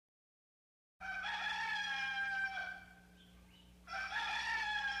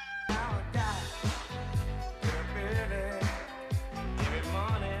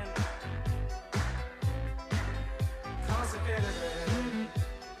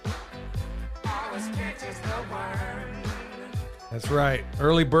That's right.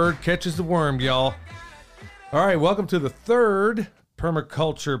 Early bird catches the worm, y'all. All right, welcome to the third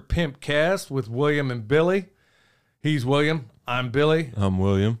Permaculture Pimpcast with William and Billy. He's William. I'm Billy. I'm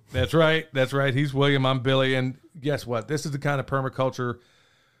William. That's right. That's right. He's William. I'm Billy. And guess what? This is the kind of permaculture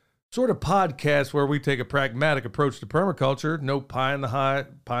sort of podcast where we take a pragmatic approach to permaculture. No pie in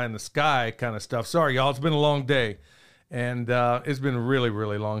the sky kind of stuff. Sorry, y'all. It's been a long day, and it's been really,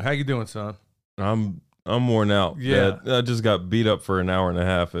 really long. How you doing, son? I'm worn out. Yeah. I just got beat up for an hour and a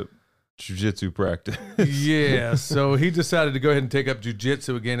half at jiu-jitsu practice. Yeah, so he decided to go ahead and take up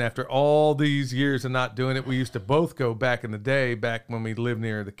jiu-jitsu again after all these years of not doing it. We used to both go back in the day, back when we lived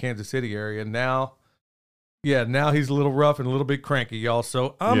near the Kansas City area. Now he's a little rough and a little bit cranky, y'all.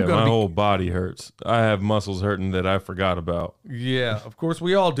 So my whole body hurts. I have muscles hurting that I forgot about. Yeah, of course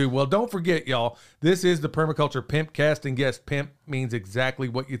we all do. Well, don't forget, y'all, this is the Permaculture Pimpcast, and yes, pimp means exactly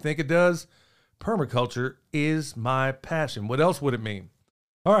what you think it does. Permaculture is my passion. What else would it mean?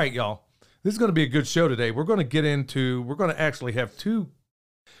 All right, y'all. This is going to be a good show today. We're going to actually have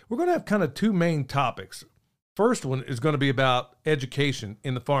kind of two main topics. First one is going to be about education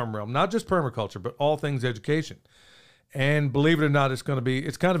in the farm realm, not just permaculture, but all things education. And believe it or not, it's kind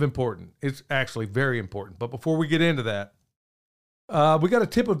of important. It's actually very important. But before we get into that, we got a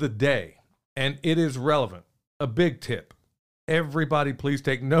tip of the day, and it is relevant. A big tip. Everybody, please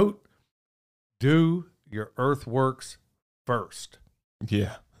take note. Do your earthworks first.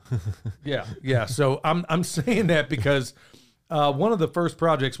 Yeah. Yeah. So I'm saying that because one of the first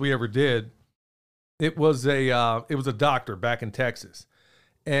projects we ever did, it was a doctor back in Texas,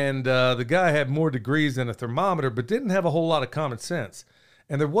 and the guy had more degrees than a thermometer, but didn't have a whole lot of common sense,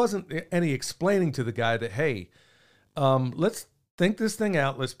 and there wasn't any explaining to the guy that, hey, let's think this thing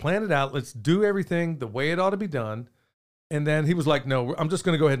out, let's plan it out, let's do everything the way it ought to be done. And then he was like, no, I'm just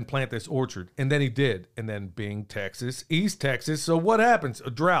going to go ahead and plant this orchard. And then he did. And then being Texas, East Texas, so what happens?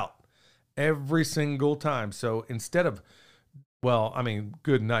 A drought every single time. So instead of,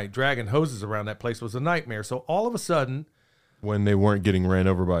 good night, dragging hoses around that place was a nightmare. So all of a sudden. When they weren't getting ran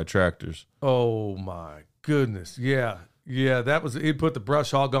over by tractors. Oh, my goodness. Yeah. Yeah, that was, he'd put the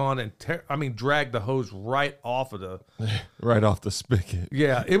brush hog on and drag the hose right off of the right off the spigot.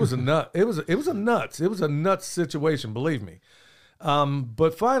 Yeah, it was a nuts situation, believe me.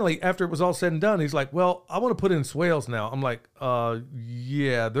 But finally, after it was all said and done, he's like, well, I want to put in swales now. I'm like,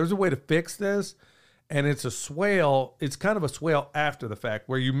 yeah, there's a way to fix this. And it's a swale, it's kind of a swale after the fact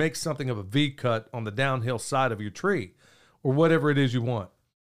where you make something of a V cut on the downhill side of your tree or whatever it is you want.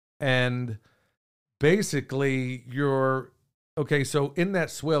 And basically, so in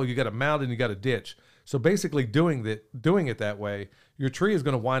that swale, you got a mound and you got a ditch. So basically doing it that way, your tree is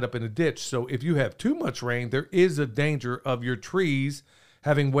going to wind up in a ditch. So if you have too much rain, there is a danger of your trees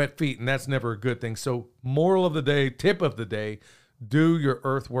having wet feet, and that's never a good thing. So moral of the day, tip of the day, do your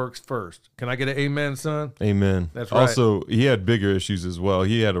earthworks first. Can I get an amen, son? Amen. That's right. Also, he had bigger issues as well.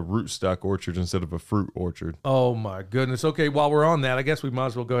 He had a rootstock orchard instead of a fruit orchard. Oh, my goodness. Okay, while we're on that, I guess we might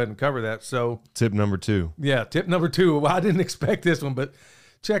as well go ahead and cover that. So, tip number 2. Yeah, tip number 2. Well, I didn't expect this one, but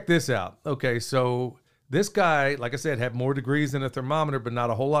check this out. Okay, so this guy, like I said, had more degrees than a thermometer, but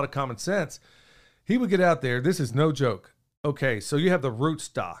not a whole lot of common sense. He would get out there. This is no joke. Okay, so you have the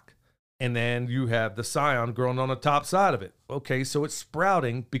rootstock. And then you have the scion growing on the top side of it. Okay, so it's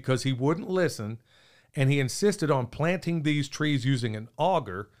sprouting because he wouldn't listen, and he insisted on planting these trees using an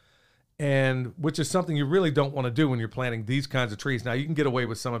auger, and which is something you really don't want to do when you're planting these kinds of trees. Now, you can get away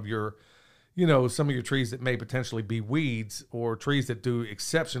with some of your trees that may potentially be weeds or trees that do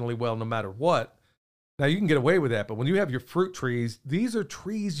exceptionally well no matter what. Now, you can get away with that, but when you have your fruit trees, these are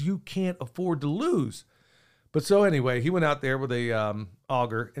trees you can't afford to lose. But so anyway, he went out there with a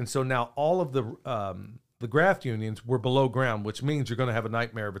auger, and so now all of the graft unions were below ground, which means you're going to have a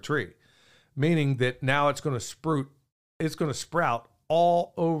nightmare of a tree, meaning that now it's going to sprout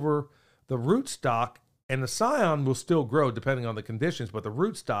all over the rootstock, and the scion will still grow depending on the conditions, but the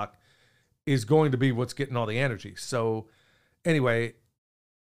rootstock is going to be what's getting all the energy. So anyway,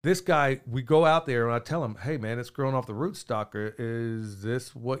 this guy, we go out there and I tell him, hey man, it's growing off the rootstock. Is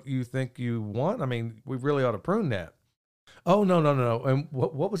this what you think you want? I mean, we really ought to prune that. Oh, no. And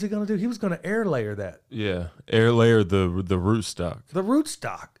what was he going to do? He was going to air layer that. Yeah, air layer the rootstock. The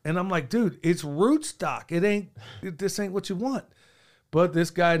rootstock. And I'm like, dude, it's rootstock. This ain't what you want. But this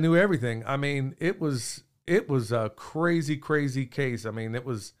guy knew everything. I mean, it was a crazy, crazy case. I mean,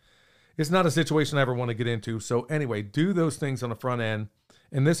 it's not a situation I ever want to get into. So anyway, do those things on the front end.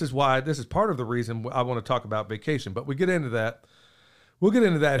 And this is part of the reason I want to talk about vacation, but we get into that. We'll get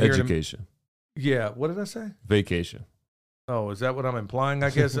into that here. Education. Yeah. What did I say? Vacation. Oh, is that what I'm implying? I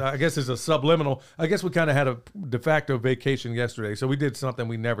guess it's a subliminal. I guess we kind of had a de facto vacation yesterday, so we did something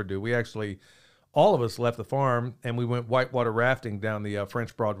we never do. We actually, all of us left the farm and we went whitewater rafting down the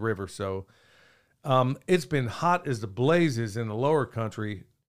French Broad River. So it's been hot as the blazes in the lower country,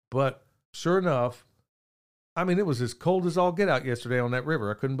 but sure enough, I mean, it was as cold as all get out yesterday on that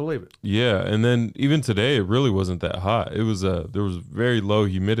river. I couldn't believe it. Yeah, and then even today, it really wasn't that hot. It was there was very low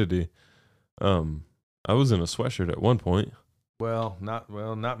humidity. I was in a sweatshirt at one point.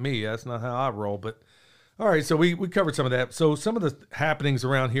 Not me. That's not how I roll. But all right, so we covered some of that. So some of the happenings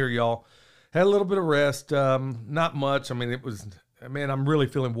around here, y'all, had a little bit of rest. Not much. I mean, I'm really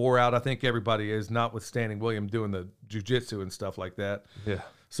feeling wore out. I think everybody is, notwithstanding William doing the jujitsu and stuff like that. Yeah.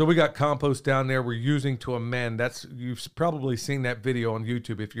 So we got compost down there we're using to amend. You've probably seen that video on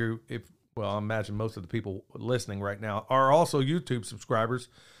YouTube. I imagine most of the people listening right now are also YouTube subscribers.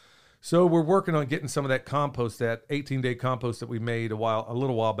 So we're working on getting some of that compost, that 18-day compost that we made a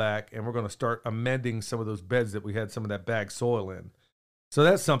little while back, and we're going to start amending some of those beds that we had some of that bagged soil in. So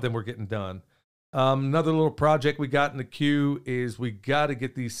that's something we're getting done. Another little project we got in the queue is we got to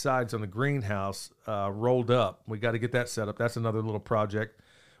get these sides on the greenhouse rolled up. We got to get that set up. That's another little project.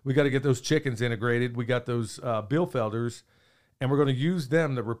 We got to get those chickens integrated. We got those Bielefelders, and we're going to use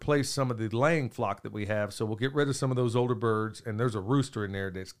them to replace some of the laying flock that we have. So we'll get rid of some of those older birds, and there's a rooster in there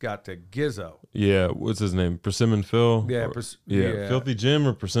that's got to gizzo. Yeah, what's his name? Persimmon Phil? Yeah, Filthy Jim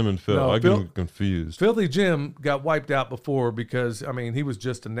or Persimmon Phil? No, I get confused. Filthy Jim got wiped out before because, I mean, he was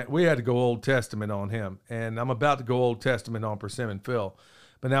just we had to go Old Testament on him, and I'm about to go Old Testament on Persimmon Phil.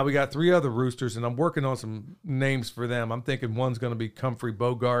 But now we got 3 other roosters, and I'm working on some names for them. I'm thinking one's going to be Comfrey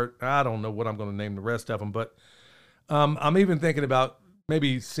Bogart. I don't know what I'm going to name the rest of them, but I'm even thinking about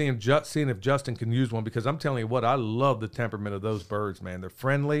maybe seeing if Justin can use one, because I'm telling you what, I love the temperament of those birds, man. They're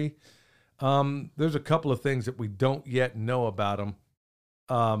friendly. There's a couple of things that we don't yet know about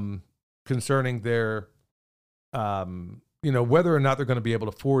them concerning their, whether or not they're going to be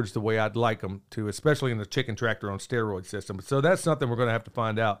able to forage the way I'd like them to, especially in the chicken tractor on steroid system. So that's something we're going to have to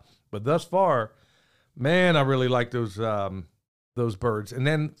find out. But thus far, man, I really like those birds. And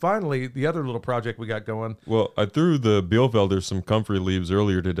then finally, the other little project we got going. Well, I threw the Bielefelders some comfrey leaves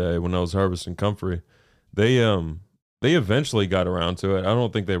earlier today when I was harvesting comfrey. They eventually got around to it. I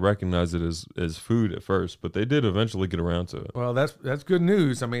don't think they recognized it as food at first, but they did eventually get around to it. Well, that's good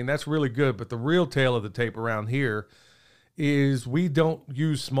news. I mean, that's really good. But the real tale of the tape around here is we don't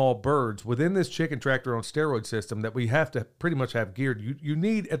use small birds within this chicken tractor on steroid system that we have to pretty much have geared. You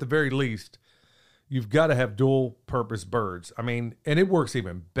need, at the very least, you've got to have dual purpose birds. I mean, and it works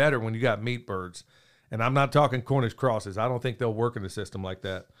even better when you got meat birds. And I'm not talking Cornish crosses. I don't think they'll work in a system like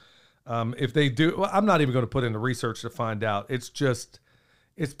that. If they do, well, I'm not even going to put in the research to find out.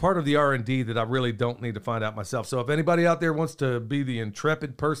 It's part of the R&D that I really don't need to find out myself. So if anybody out there wants to be the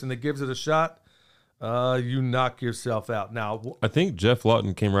intrepid person that gives it a shot, you knock yourself out. Now, I think Jeff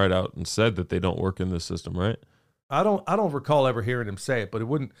Lawton came right out and said that they don't work in this system, right? I don't recall ever hearing him say it, but it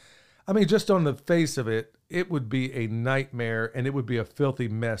wouldn't. I mean, just on the face of it, it would be a nightmare, and it would be a filthy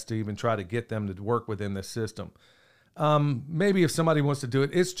mess to even try to get them to work within this system. Maybe if somebody wants to do it,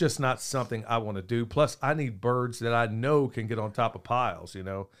 it's just not something I want to do. Plus, I need birds that I know can get on top of piles.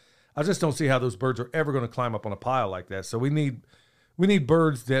 I just don't see how those birds are ever going to climb up on a pile like that. So we need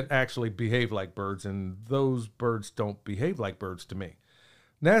birds that actually behave like birds, and those birds don't behave like birds to me.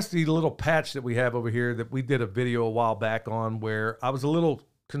 Nasty little patch that we have over here that we did a video a while back on, where I was a little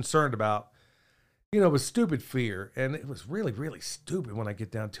concerned about, with stupid fear. And it was really, really stupid when I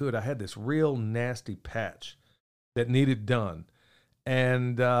get down to it. I had this real nasty patch that needed done.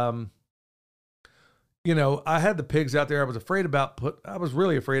 And, I had the pigs out there. I was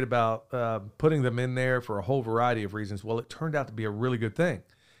really afraid about putting them in there for a whole variety of reasons. Well, it turned out to be a really good thing,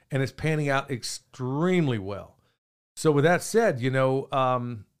 and it's panning out extremely well. So with that said,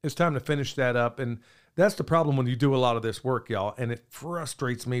 it's time to finish that up. And that's the problem when you do a lot of this work, y'all. And it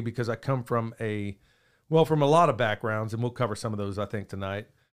frustrates me because I come from a lot of backgrounds, and we'll cover some of those, I think, tonight.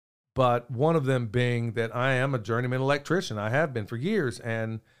 But one of them being that I am a journeyman electrician. I have been for years,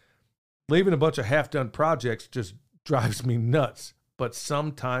 and leaving a bunch of half-done projects just drives me nuts. But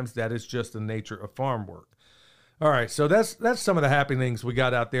sometimes that is just the nature of farm work. All right, so that's some of the happenings we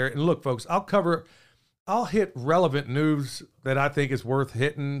got out there. And look, folks, I'll hit relevant news that I think is worth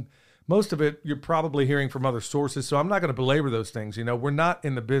hitting. Most of it you're probably hearing from other sources, so I'm not going to belabor those things. We're not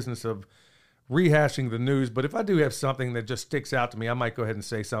in the business of rehashing the news, but if I do have something that just sticks out to me, I might go ahead and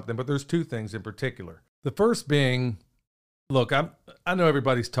say something. But there's 2 things in particular. The first being, look, I know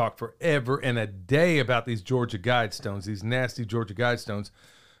everybody's talked forever and a day about these Georgia Guidestones, these nasty Georgia Guidestones.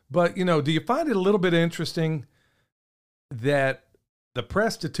 But, do you find it a little bit interesting that the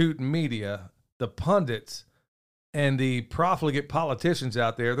prostitute media, the pundits, and the profligate politicians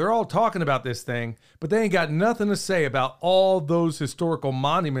out there, they're all talking about this thing, but they ain't got nothing to say about all those historical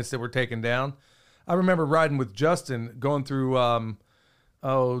monuments that were taken down. I remember riding with Justin going through,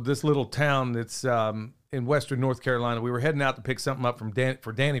 this little town that's in western North Carolina. We were heading out to pick something up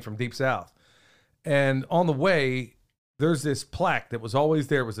for Danny from Deep South. And on the way, there's this plaque that was always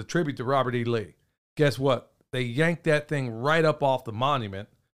there. It was a tribute to Robert E. Lee. Guess what? They yanked that thing right up off the monument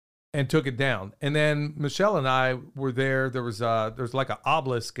and took it down. And then Michelle and I were there. There's like an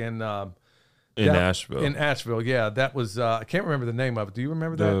obelisk in Asheville. In Asheville, yeah. That was I can't remember the name of it. Do you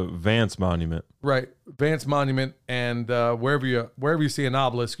remember The that? Vance Monument. Right, Vance Monument. And wherever you see an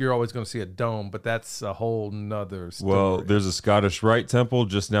obelisk, you're always going to see a dome. But that's a whole nother story. Well, there's a Scottish Rite temple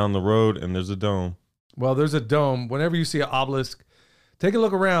just down the road, and there's a dome. Well, there's a dome. Whenever you see an obelisk, take a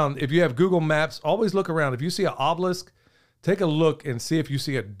look around. If you have Google Maps, always look around. If you see an obelisk, take a look and see if you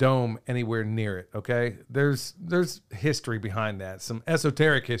see a dome anywhere near it, okay? There's history behind that, some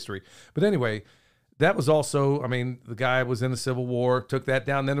esoteric history. But anyway, that was also, I mean, the guy was in the Civil War, took that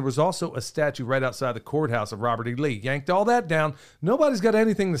down. Then there was also a statue right outside the courthouse of Robert E. Lee. Yanked all that down. Nobody's got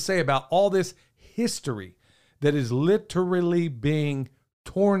anything to say about all this history that is literally being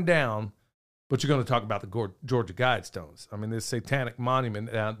torn down. But you're going to talk about the Georgia Guidestones. I mean, this satanic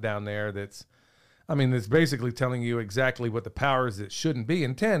monument down there that's basically telling you exactly what the powers that shouldn't be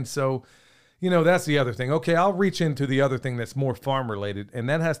intend. So, that's the other thing. Okay, I'll reach into the other thing that's more farm-related, and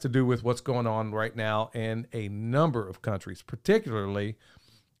that has to do with what's going on right now in a number of countries, particularly,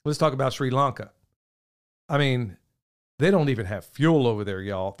 let's talk about Sri Lanka. I mean, they don't even have fuel over there,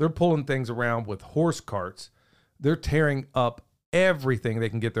 y'all. They're pulling things around with horse carts. They're tearing up everything they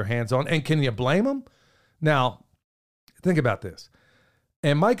can get their hands on. And can you blame them? Now, think about this.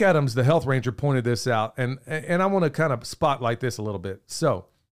 And Mike Adams, the health ranger, pointed this out. And I want to kind of spotlight this a little bit. So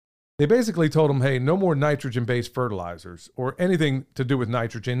they basically told them, hey, no more nitrogen-based fertilizers or anything to do with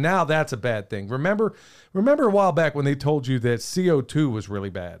nitrogen. Now that's a bad thing. Remember a while back when they told you that CO2 was really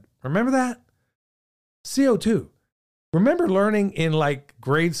bad? Remember that? CO2. Remember learning in like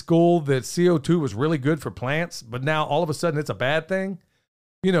grade school that CO2 was really good for plants, but now all of a sudden it's a bad thing?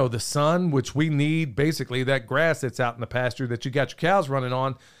 The sun, which we need, basically that grass that's out in the pasture that you got your cows running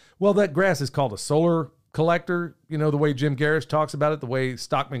on. Well, that grass is called a solar collector. The way Jim Garrish talks about it, the way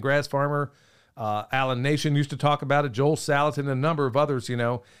Stockman Grass Farmer, Alan Nation used to talk about it, Joel Salatin, and a number of others,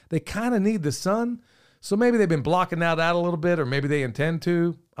 they kind of need the sun. So maybe they've been blocking that out a little bit, or maybe they intend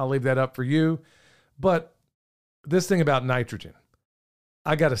to. I'll leave that up for you. But this thing about nitrogen,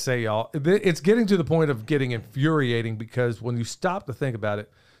 I got to say, y'all, it's getting to the point of getting infuriating because when you stop to think about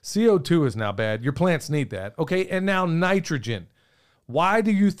it, CO2 is now bad. Your plants need that. Okay. And now nitrogen. Why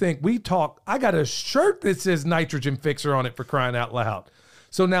do you think I got a shirt that says nitrogen fixer on it, for crying out loud.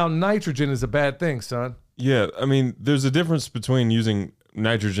 So now nitrogen is a bad thing, son. Yeah. I mean, there's a difference between using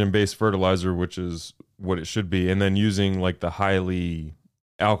nitrogen-based fertilizer, which is what it should be, and then using like the highly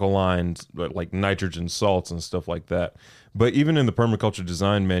alkaline, like nitrogen salts and stuff like that. But even in the permaculture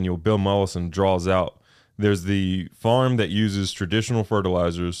design manual, Bill Mollison draws out, there's the farm that uses traditional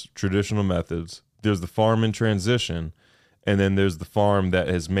fertilizers, traditional methods. There's the farm in transition, and then there's the farm that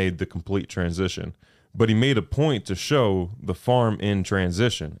has made the complete transition. But he made a point to show the farm in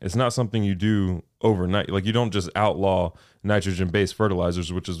transition. It's not something you do overnight. Like, you don't just outlaw nitrogen-based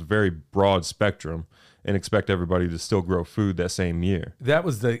fertilizers, which is a very broad spectrum, and expect everybody to still grow food that same year. That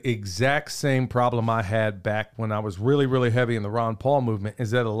was the exact same problem I had back when I was really, really heavy in the Ron Paul movement,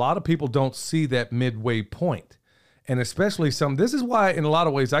 is that a lot of people don't see that midway point. And especially this is why in a lot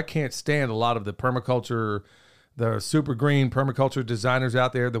of ways I can't stand a lot of the permaculture, the super green permaculture designers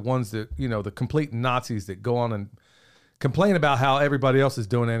out there, the ones that, the complete Nazis that go on and complain about how everybody else is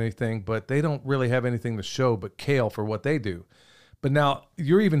doing anything, but they don't really have anything to show but kale for what they do. But now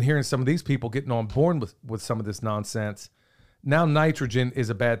you're even hearing some of these people getting on board with some of this nonsense. Now nitrogen is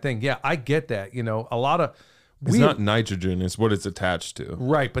a bad thing. Yeah, I get that. A lot of it's not nitrogen; it's what it's attached to.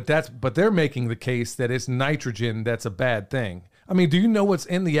 Right, but they're making the case that it's nitrogen that's a bad thing. I mean, do you know what's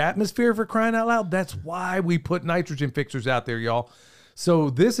in the atmosphere, for crying out loud? That's why we put nitrogen fixers out there, y'all.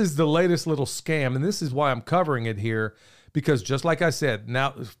 So this is the latest little scam, and this is why I'm covering it here, because just like I said,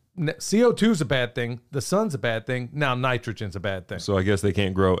 now CO2 is a bad thing, the sun's a bad thing, now nitrogen's a bad thing. So I guess they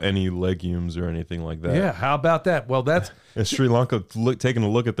can't grow any legumes or anything like that. Yeah, how about that? Well, that's... Is Sri Lanka taking a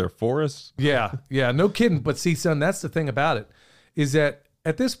look at their forests? Yeah, no kidding. But see, son, that's the thing about it, is that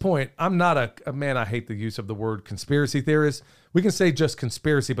at this point, I'm not a man, I hate the use of the word conspiracy theorist. We can say just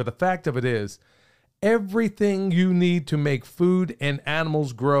conspiracy, but the fact of it is, everything you need to make food and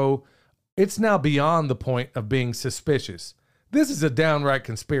animals grow, it's now beyond the point of being suspicious. This is a downright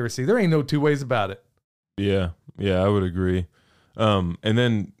conspiracy. There ain't no two ways about it. Yeah, I would agree. And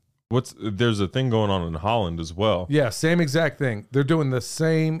then there's a thing going on in Holland as well. Yeah, same exact thing. They're doing the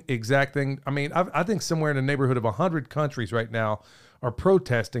same exact thing. I mean, I think somewhere in the neighborhood of 100 countries right now are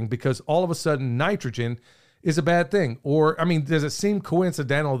protesting because all of a sudden nitrogen is a bad thing. Or, I mean, does it seem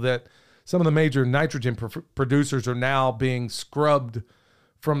coincidental that some of the major nitrogen producers are now being scrubbed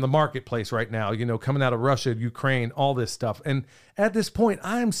from the marketplace right now, you know, coming out of Russia, Ukraine, all this stuff. And at this point,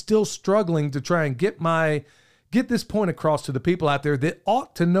 I'm still struggling to try and get this point across to the people out there that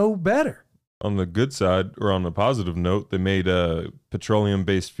ought to know better. On the good side, or on the positive note, they made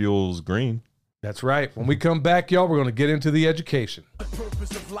petroleum-based fuels green. That's right. When we come back, y'all, we're going to get into the education. The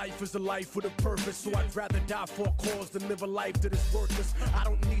purpose of life is a life with a purpose, so I'd rather die for a cause than live a life that is worthless. I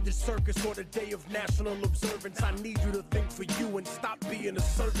don't need the circus or the day of national observance. I need you to think for you and stop being a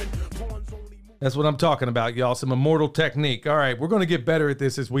servant. That's what I'm talking about, y'all. Some immortal technique. All right, we're going to get better at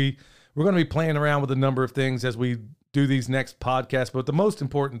this as we're going to be playing around with a number of things as we do these next podcasts. But the most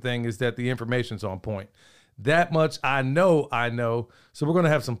important thing is that the information's on point. That much I know. So we're going to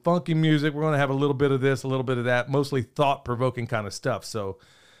have some funky music. We're going to have a little bit of this, a little bit of that, mostly thought-provoking kind of stuff. So,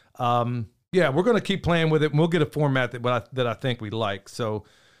 yeah, we're going to keep playing with it, and we'll get a format that I think we like. So,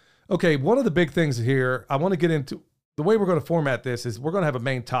 okay, one of the big things here I want to get into, the way we're going to format this is we're going to have a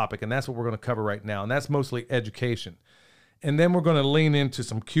main topic, and that's what we're going to cover right now, and that's mostly education. And then we're going to lean into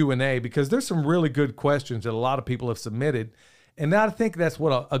some Q&A because there's some really good questions that a lot of people have submitted. And I think that's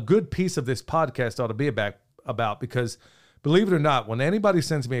what a good piece of this podcast ought to be about, because believe it or not, when anybody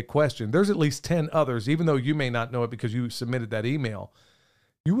sends me a question, there's at least 10 others, even though you may not know it because you submitted that email.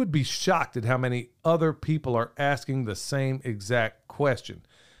 You would be shocked at how many other people are asking the same exact question.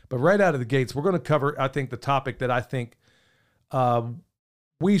 But right out of the gates, we're going to cover, I think, the topic that I think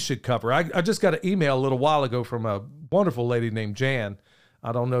we should cover. I just got an email a little while ago from a wonderful lady named Jan.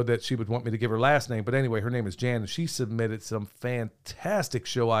 I don't know that she would want me to give her last name, but anyway, her name is Jan, and she submitted some fantastic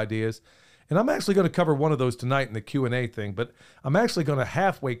show ideas. And I'm actually going to cover one of those tonight in the Q&A thing, but I'm actually going to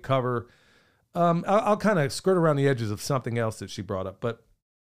halfway cover, I'll kind of skirt around the edges of something else that she brought up. But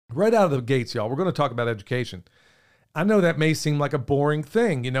right out of the gates, y'all, we're going to talk about education. I know that may seem like a boring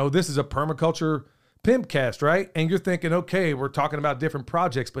thing. You know, this is a permaculture pimpcast, right? And you're thinking, okay, we're talking about different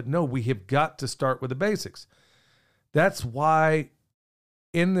projects, but no, we have got to start with the basics. That's why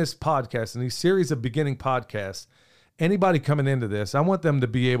in this podcast, in these series of beginning podcasts, anybody coming into this, I want them to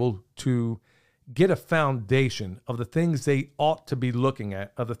be able to get a foundation of the things they ought to be looking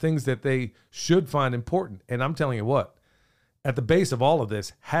at, of the things that they should find important. And I'm telling you what, at the base of all of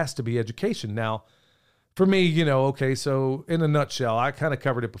this has to be education. Now, for me, you know, okay, so in a nutshell, I kind of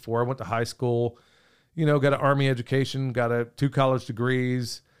covered it before. I went to high school, you know, got an Army education, got 2 college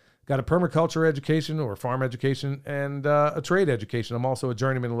degrees, got a permaculture education or farm education, and a trade education. I'm also a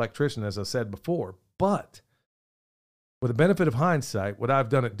journeyman electrician, as I said before. But with the benefit of hindsight, would I have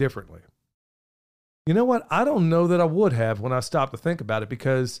done it differently? You know what? I don't know that I would have when I stopped to think about it,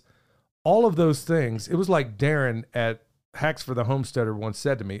 because all of those things, it was like Darren at Hacks for the Homesteader once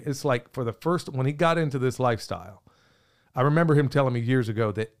said to me. It's like when he got into this lifestyle, I remember him telling me years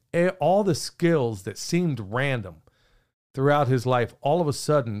ago that all the skills that seemed random throughout his life all of a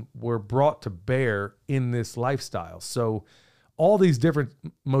sudden were brought to bear in this lifestyle. So all these different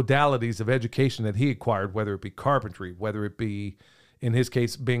modalities of education that he acquired, whether it be carpentry, whether it be, in his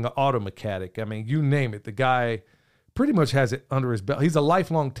case, being an auto mechanic, I mean, you name it, the guy pretty much has it under his belt. He's a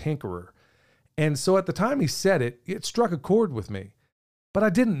lifelong tinkerer. And so at the time he said it, it struck a chord with me. But I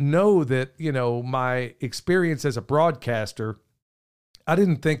didn't know that, you know, my experience as a broadcaster, I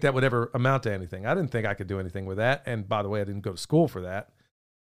didn't think that would ever amount to anything. I didn't think I could do anything with that. And by the way, I didn't go to school for that.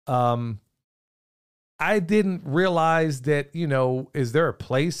 I didn't realize that, you know, is there a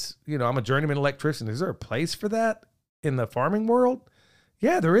place, you know, I'm a journeyman electrician. Is there a place for that in the farming world?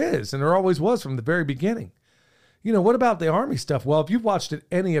 Yeah, there is. And there always was from the very beginning. You know, what about the Army stuff? Well, if you've watched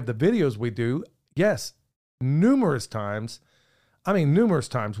any of the videos we do, yes, numerous times,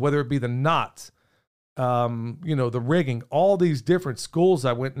 whether it be the knots, you know, the rigging, all these different schools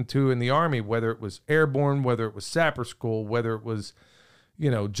I went into in the Army, whether it was airborne, whether it was sapper school, whether it was,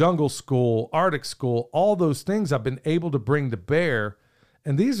 you know, jungle school, Arctic school, all those things I've been able to bring to bear.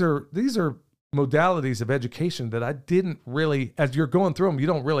 And these are modalities of education that I didn't really, as you're going through them, you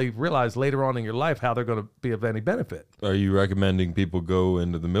don't really realize later on in your life how they're going to be of any benefit. Are you recommending people go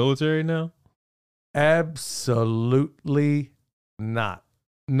into the military now? Absolutely not.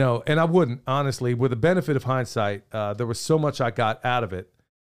 No, and I wouldn't, honestly. With the benefit of hindsight, there was so much I got out of it.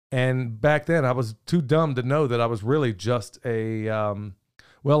 And back then, I was too dumb to know that I was really just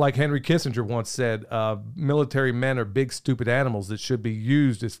Well, like Henry Kissinger once said, military men are big, stupid animals that should be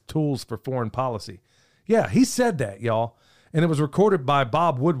used as tools for foreign policy. Yeah, he said that, y'all. And it was recorded by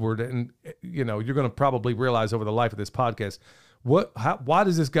Bob Woodward. And, you know, you're going to probably realize over the life of this podcast, why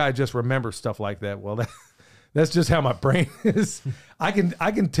does this guy just remember stuff like that? Well, that's just how my brain is. I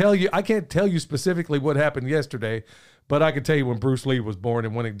can tell you, I can't tell you specifically what happened yesterday, but I can tell you when Bruce Lee was born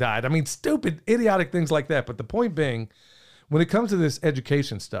and when he died. I mean, stupid, idiotic things like that. But the point being, when it comes to this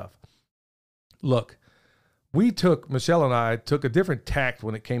education stuff, look, Michelle and I took a different tact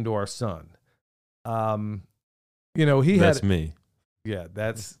when it came to our son. You know, That's me. Yeah,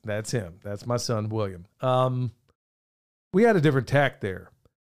 that's him. That's my son, William. We had a different tact there.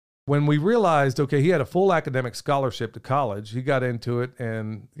 When we realized, okay, he had a full academic scholarship to college, he got into it,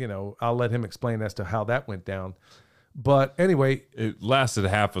 and, you know, I'll let him explain as to how that went down. But anyway. It lasted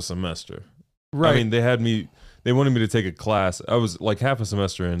half a semester. Right. I mean, they wanted me to take a class. I was like half a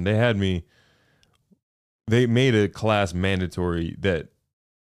semester in. They made a class mandatory that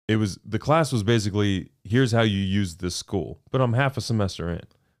the class was basically, here's how you use this school. But I'm half a semester in.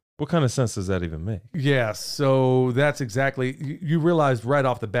 What kind of sense does that even make? Yeah, so that's exactly, you realized right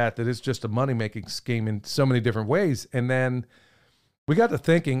off the bat that it's just a money-making scheme in so many different ways. And then we got to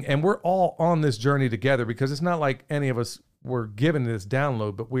thinking, and we're all on this journey together, because it's not like any of us were given this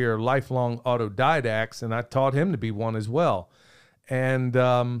download, but we are lifelong autodidacts, and I taught him to be one as well. And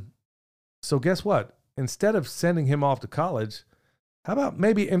so guess what? Instead of sending him off to college, how about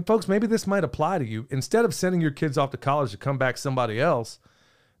maybe, and folks, maybe this might apply to you. Instead of sending your kids off to college to come back somebody else,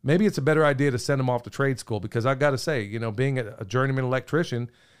 maybe it's a better idea to send them off to trade school, because I got to say, you know, being a journeyman electrician,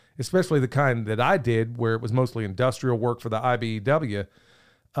 especially the kind that I did, where it was mostly industrial work for the IBEW,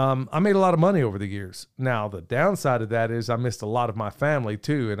 I made a lot of money over the years. Now, the downside of that is I missed a lot of my family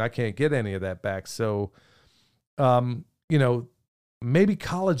too, and I can't get any of that back. So, you know, maybe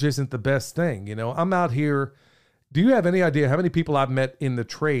college isn't the best thing. You know, I'm out here. Do you have any idea how many people I've met in the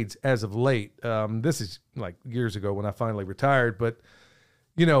trades as of late? This is like years ago when I finally retired, but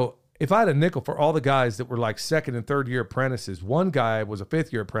you know, if I had a nickel for all the guys that were like second and third year apprentices, one guy was a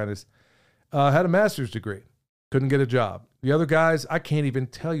fifth year apprentice, had a master's degree, couldn't get a job. The other guys, I can't even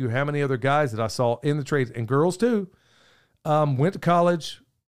tell you how many other guys that I saw in the trades, and girls too, went to college,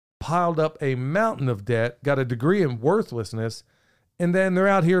 piled up a mountain of debt, got a degree in worthlessness, and then they're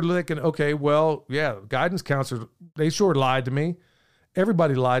out here thinking, okay, well, yeah, guidance counselors, they sure lied to me.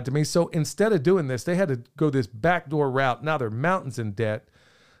 Everybody lied to me. So instead of doing this, they had to go this backdoor route. Now they're mountains in debt.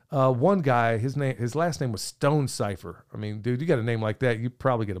 One guy, his last name was Stone Cipher. I mean, dude, you got a name like that, you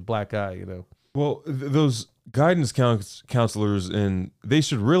probably get a black eye, you know. Well, those guidance counselors, and they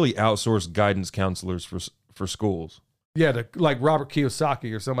should really outsource guidance counselors for schools. Yeah, like Robert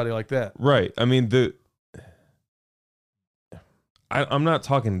Kiyosaki or somebody like that. Right. I mean, I'm not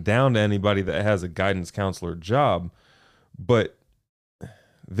talking down to anybody that has a guidance counselor job, but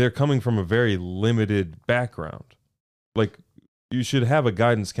they're coming from a very limited background. Like, you should have a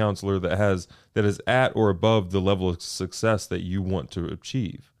guidance counselor that is at or above the level of success that you want to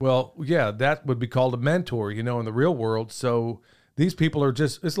achieve. Well, yeah, that would be called a mentor, you know, in the real world. So these people are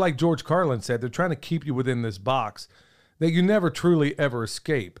just, it's like George Carlin said, they're trying to keep you within this box that you never truly ever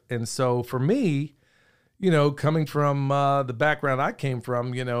escape. And so for me, you know, coming from the background I came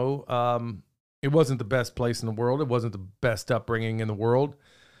from, you know, it wasn't the best place in the world. It wasn't the best upbringing in the world.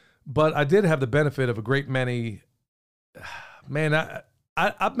 But I did have the benefit of a great many, man, I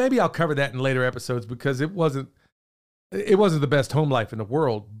maybe I'll cover that in later episodes, because it wasn't the best home life in the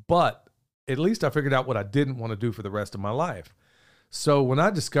world, but at least I figured out what I didn't want to do for the rest of my life. So when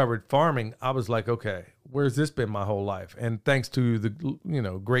I discovered farming, I was like, okay, where's this been my whole life? And thanks to the, you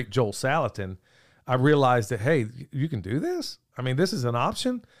know, great Joel Salatin, I realized that, hey, you can do this? I mean, this is an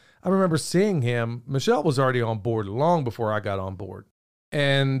option. I remember seeing him. Michelle was already on board long before I got on board.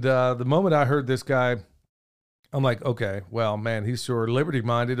 And the moment I heard this guy, I'm like, okay, well, man, he's sure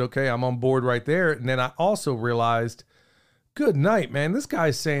liberty-minded. Okay, I'm on board right there. And then I also realized, good night, man, this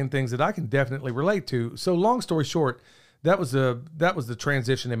guy's saying things that I can definitely relate to. So long story short, that was the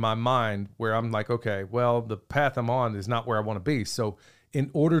transition in my mind where I'm like, okay, well, the path I'm on is not where I want to be. So in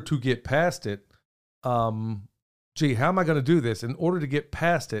order to get past it, gee, how am I going to do this? In order to get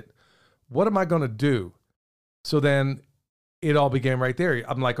past it, what am I going to do? So then it all began right there.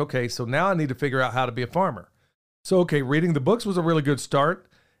 I'm like, okay, so now I need to figure out how to be a farmer. So, okay, reading the books was a really good start.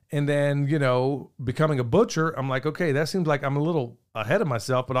 And then, you know, becoming a butcher, I'm like, okay, that seems like I'm a little ahead of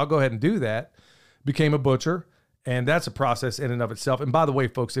myself, but I'll go ahead and do that. Became a butcher, and that's a process in and of itself. And by the way,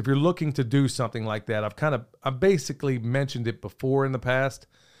 folks, if you're looking to do something like that, I've basically mentioned it before in the past.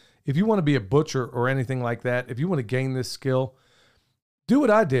 If you want to be a butcher or anything like that, if you want to gain this skill, do what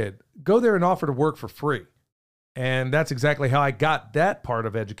I did. Go there and offer to work for free. And that's exactly how I got that part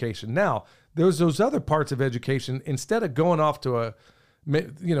of education. Now, there's those other parts of education. Instead of going off to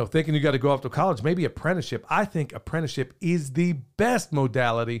thinking you got to go off to college, maybe apprenticeship. I think apprenticeship is the best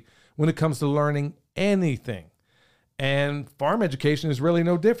modality when it comes to learning anything. And farm education is really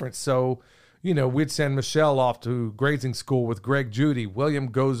no different. So, we'd send Michelle off to grazing school with Greg Judy. William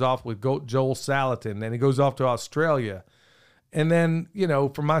goes off with Joel Salatin, and he goes off to Australia. And then,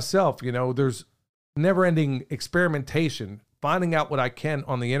 for myself, there's never-ending experimentation, finding out what I can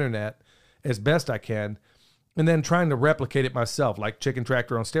on the internet as best I can, and then trying to replicate it myself, like Chicken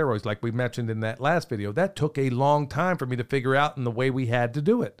Tractor on steroids, like we mentioned in that last video. That took a long time for me to figure out in the way we had to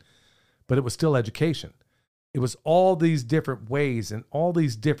do it. But it was still education. It was all these different ways and all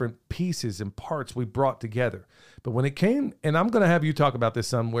these different pieces and parts we brought together. But when it came, and I'm going to have you talk about this,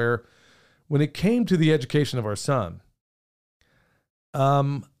 son, where when it came to the education of our son,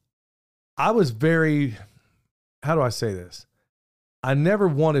 I was very, how do I say this? I never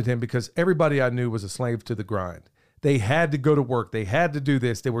wanted him because everybody I knew was a slave to the grind. They had to go to work. They had to do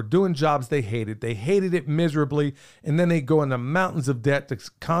this. They were doing jobs they hated. They hated it miserably. And then they go into mountains of debt to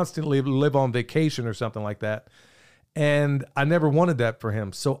constantly live on vacation or something like that. And I never wanted that for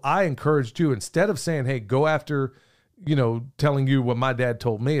him. So I encouraged you, instead of saying, hey, go after, telling you what my dad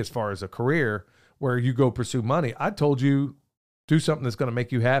told me as far as a career where you go pursue money. I told you, do something that's going to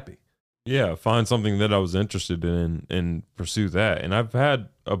make you happy. Yeah, find something that I was interested in and pursue that. And I've had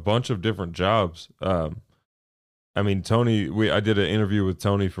a bunch of different jobs. Tony, I did an interview with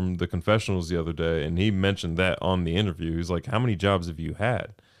Tony from the Confessionals the other day, and he mentioned that on the interview. He's like, how many jobs have you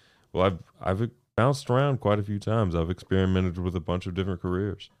had? Well, I've bounced around quite a few times. I've experimented with a bunch of different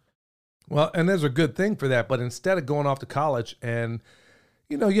careers. Well, and there's a good thing for that. But instead of going off to college and,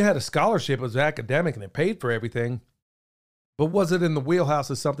 you had a scholarship, it was academic and it paid for everything. But was it in the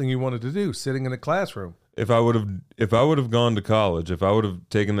wheelhouse of something you wanted to do, sitting in a classroom? If I would have gone to college, if I would have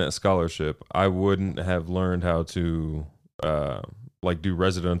taken that scholarship, I wouldn't have learned how to do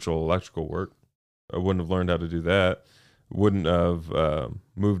residential electrical work. I wouldn't have learned how to do that. Wouldn't have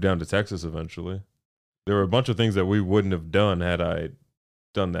moved down to Texas eventually. There were a bunch of things that we wouldn't have done had I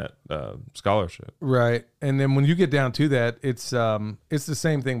done that scholarship. Right. And then when you get down to that, it's the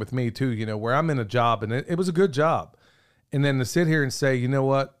same thing with me too, where I'm in a job and it was a good job. And then to sit here and say, you know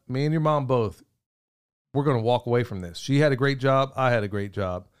what, me and your mom both, we're going to walk away from this. She had a great job. I had a great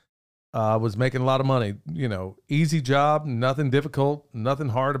job. I was making a lot of money, easy job, nothing difficult, nothing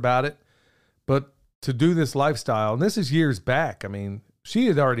hard about it. But to do this lifestyle, and this is years back. I mean, she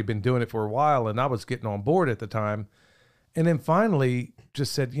had already been doing it for a while and I was getting on board at the time. And then finally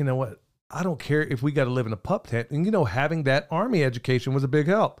just said, you know what, I don't care if we got to live in a pup tent. And, having that Army education was a big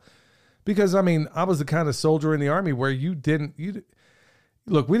help. Because, I was the kind of soldier in the Army where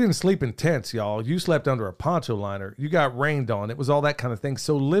look, we didn't sleep in tents, y'all. You slept under a poncho liner. You got rained on. It was all that kind of thing.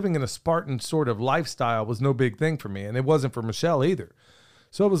 So living in a Spartan sort of lifestyle was no big thing for me. And it wasn't for Michelle either.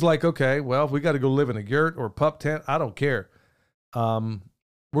 So it was like, okay, well, if we got to go live in a yurt or a pup tent, I don't care. We're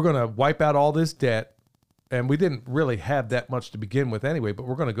going to wipe out all this debt. And we didn't really have that much to begin with anyway, but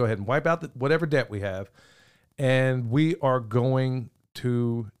we're going to go ahead and wipe out whatever debt we have. And we are going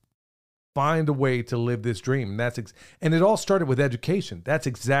to find a way to live this dream. And and it all started with education. That's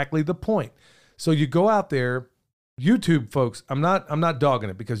exactly the point. So you go out there, YouTube, folks, I'm not dogging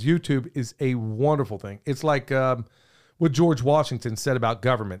it because YouTube is a wonderful thing. It's like what George Washington said about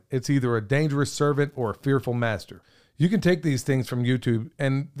government. It's either a dangerous servant or a fearful master. You can take these things from YouTube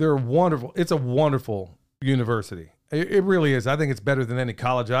and they're wonderful. It's a wonderful university. It really is. I think it's better than any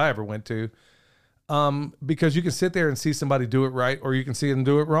college I ever went to because you can sit there and see somebody do it right or you can see them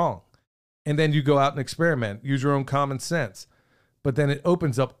do it wrong. And then you go out and experiment, use your own common sense. But then it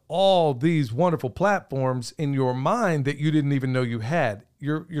opens up all these wonderful platforms in your mind that you didn't even know you had.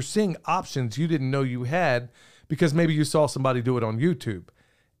 You're seeing options you didn't know you had because maybe you saw somebody do it on YouTube.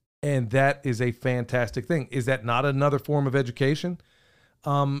 And that is a fantastic thing. Is that not another form of education?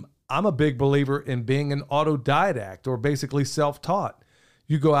 I'm a big believer in being an autodidact or basically self-taught.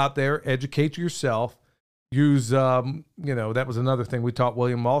 You go out there, educate yourself, use, that was another thing we taught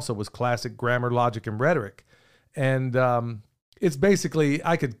William also was classic grammar, logic, and rhetoric. And it's basically,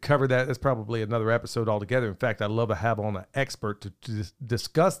 I could cover that. That's probably another episode altogether. In fact, I'd love to have on an expert to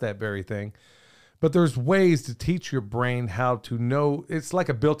discuss that very thing. But there's ways to teach your brain how to know. It's like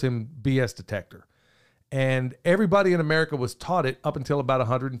a built-in BS detector. And everybody in America was taught it up until about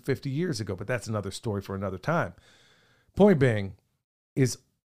 150 years ago. But that's another story for another time. Point being is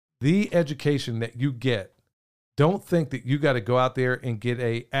the education that you get. Don't think that you got to go out there and get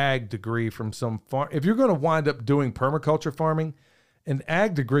a ag degree from some farm. If you're going to wind up doing permaculture farming an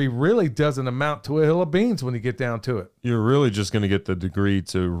ag degree really doesn't amount to a hill of beans when you get down to it. You're really just going to get the degree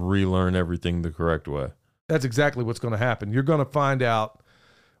to relearn everything the correct way. That's exactly what's going to happen. You're going to find out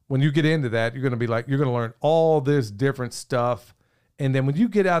when you get into that, you're going to be like, you're going to learn all this different stuff. And then when you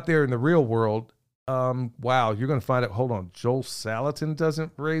get out there in the real world, wow, you're going to find out, hold on, Joel Salatin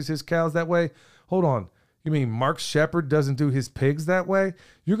doesn't raise his cows that way? Hold on. You mean Mark Shepard doesn't do his pigs that way?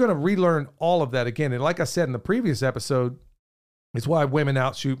 You're going to relearn all of that again. And like I said in the previous episode, it's why women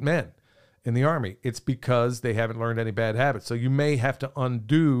outshoot men in the Army. It's because they haven't learned any bad habits. So you may have to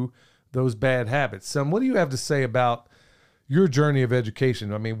undo those bad habits. Son, what do you have to say about your journey of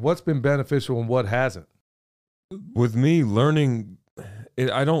education? I mean, what's been beneficial and what hasn't? With me, learning,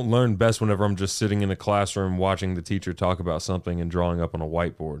 I don't learn best whenever I'm just sitting in a classroom watching the teacher talk about something and drawing up on a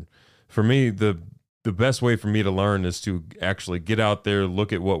whiteboard. For me, the best way for me to learn is to actually get out there,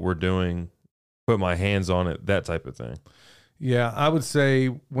 look at what we're doing, put my hands on it, that type of thing. Yeah, I would say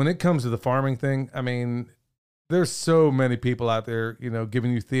when it comes to the farming thing, I mean, there's so many people out there, you know,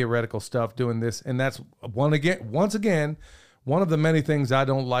 giving you theoretical stuff, doing this. And that's once again, one of the many things I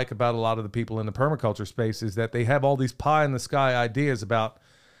don't like about a lot of the people in the permaculture space is that they have all these pie in the sky ideas about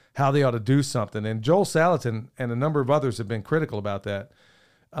how they ought to do something. And Joel Salatin and a number of others have been critical about that.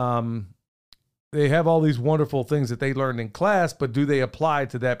 They have all these wonderful things that they learned in class, but do they apply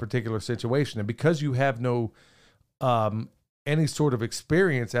to that particular situation? And because you have no any sort of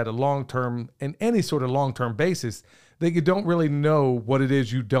experience at a long-term and any sort of long-term basis, that you don't really know what it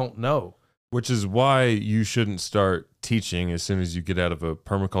is you don't know. Which is why you shouldn't start teaching as soon as you get out of a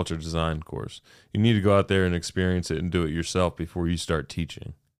permaculture design course. You need to go out there and experience it and do it yourself before you start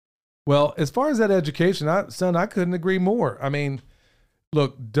teaching. Well, as far as that education, I couldn't agree more. I mean,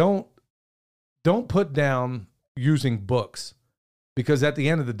 look, don't put down using books, because at the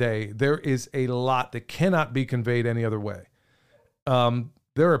end of the day, there is a lot that cannot be conveyed any other way.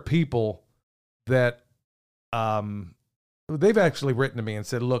 There are people that they've actually written to me and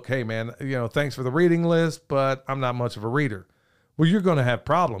said, look, hey man, you know, thanks for the reading list, but I'm not much of a reader. Well, you're going to have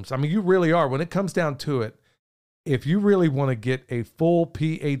problems. I mean, you really are. When it comes down to it, if you really want to get a full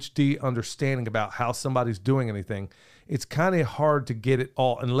PhD understanding about how somebody's doing anything, it's kind of hard to get it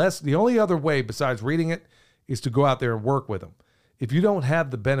all, unless the only other way besides reading it is to go out there and work with them. If you don't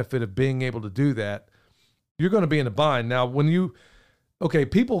have the benefit of being able to do that, you're going to be in a bind. Now,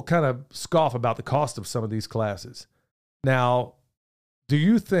 people kind of scoff about the cost of some of these classes. Now, do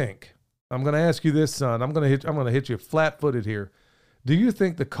you think, I'm going to ask you this, son, I'm going to hit you flat-footed here. Do you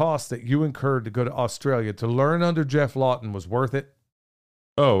think the cost that you incurred to go to Australia to learn under Jeff Lawton was worth it?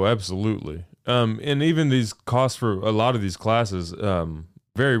 Oh, absolutely. And even these costs for a lot of these classes,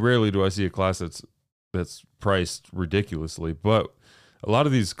 very rarely do I see a class that's priced ridiculously, but a lot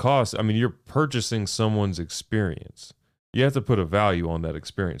of these costs, I mean, you're purchasing someone's experience. You have to put a value on that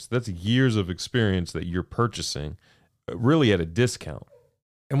experience. That's years of experience that you're purchasing, really at a discount.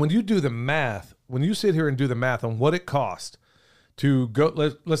 And when you do the math, when you sit here and do the math on what it costs to go,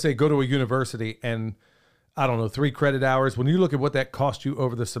 let's say go to a university and, I don't know, 3 credit hours, when you look at what that cost you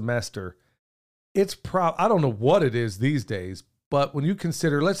over the semester, it's I don't know what it is these days, but when you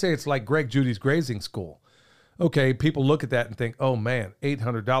consider, let's say it's like Greg Judy's grazing school. Okay, people look at that and think, oh man,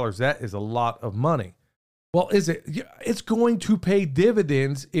 $800, that is a lot of money. Well, is it? It's going to pay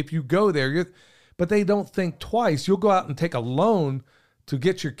dividends if you go there, but they don't think twice. You'll go out and take a loan to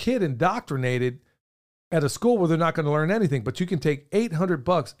get your kid indoctrinated at a school where they're not going to learn anything, but you can take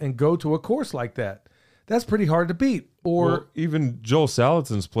 $800 and go to a course like that. That's pretty hard to beat. Or even Joel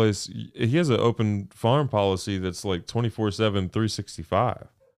Salatin's place, he has an open farm policy that's like 24/7, 365.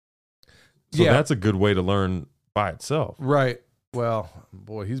 So yeah, that's a good way to learn by itself. Right. Well,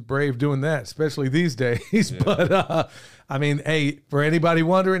 boy, he's brave doing that, especially these days. Yeah. But, I mean, hey, for anybody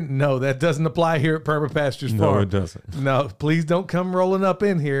wondering, no, that doesn't apply here at Permapastures Farm. No, it doesn't. No, please don't come rolling up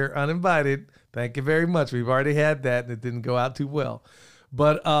in here uninvited. Thank you very much. We've already had that, and it didn't go out too well.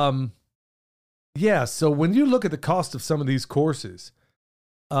 But, yeah, so when you look at the cost of some of these courses,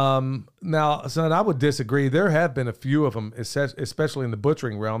 now, son, I would disagree. There have been a few of them, especially in the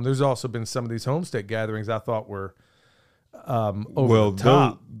butchering realm. There's also been some of these homestead gatherings I thought were over the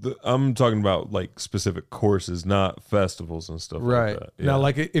top. I'm talking about like specific courses, not festivals and stuff right. like that. Yeah. Now,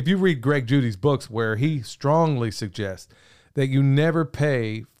 like if you read Greg Judy's books, where he strongly suggests that you never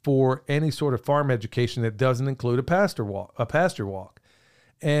pay for any sort of farm education that doesn't include a pasture walk.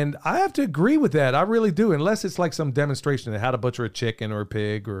 And I have to agree with that. I really do, unless it's like some demonstration of how to butcher a chicken or a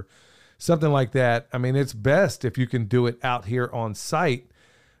pig or something like that. I mean, it's best if you can do it out here on site.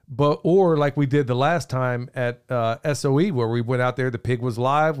 Or like we did the last time at SOE, where we went out there, the pig was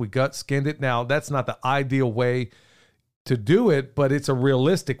live, we skinned it. Now, that's not the ideal way. to do it, but it's a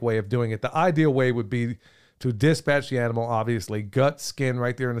realistic way of doing it. The ideal way would be to dispatch the animal, obviously, gut, skin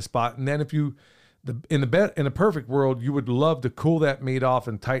right there in the spot. And then if you, in a perfect world, you would love to cool that meat off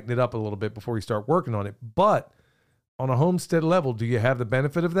and tighten it up a little bit before you start working on it. But on a homestead level, do you have the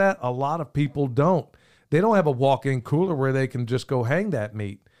benefit of that? A lot of people don't. They don't have a walk-in cooler where they can just go hang that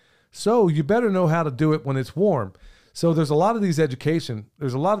meat. So you better know how to do it when it's warm. So there's a lot of this education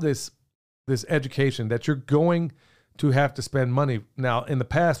that you're going to have to spend money. Now, in the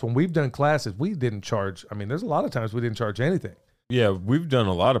past, when we've done classes, we didn't charge. I mean, there's a lot of times we didn't charge anything. Yeah, we've done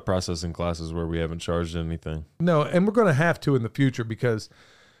a lot of processing classes where we haven't charged anything. No, and we're going to have to in the future because,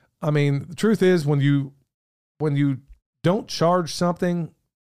 I mean, the truth is when you don't charge something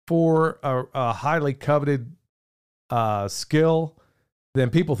for a highly coveted skill, then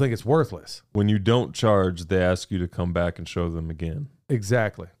people think it's worthless. When you don't charge, they ask you to come back and show them again.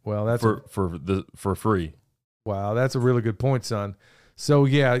 Exactly. Well, that's for free. Wow, that's a really good point, son. So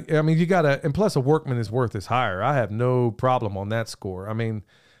yeah, I mean, you gotta, and plus a workman is worth his hire. I have no problem on that score. I mean,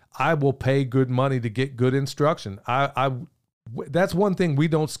 I will pay good money to get good instruction. That's one thing we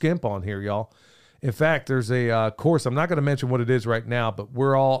don't skimp on here, y'all. In fact, there's a course. I'm not going to mention what it is right now, but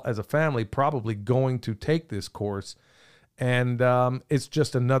we're all as a family probably going to take this course, and it's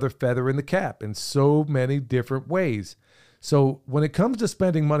just another feather in the cap in so many different ways. So when it comes to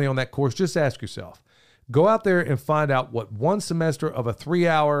spending money on that course, just ask yourself. Go out there and find out what one semester of a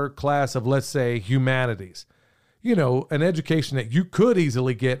 3-hour class of, let's say, humanities, an education that you could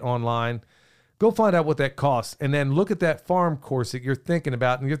easily get online. Go find out what that costs, and then look at that farm course that you're thinking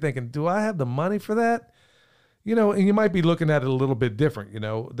about, and you're thinking, do I have the money for that? And you might be looking at it a little bit different.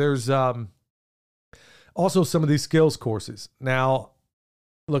 There's also some of these skills courses. Now,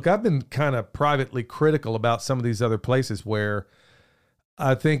 look, I've been kind of privately critical about some of these other places where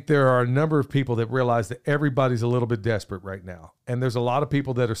I think there are a number of people that realize that everybody's a little bit desperate right now. And there's a lot of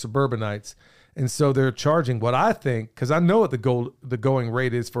people that are suburbanites. And so they're charging what I think, because I know what the going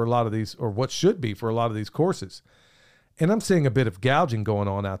rate is for a lot of these, or what should be for a lot of these courses. And I'm seeing a bit of gouging going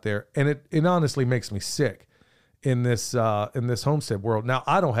on out there. And it honestly makes me sick in this homestead world. Now,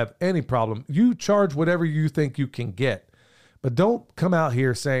 I don't have any problem. You charge whatever you think you can get. But don't come out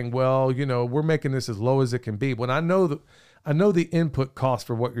here saying, well, we're making this as low as it can be. When I know the input cost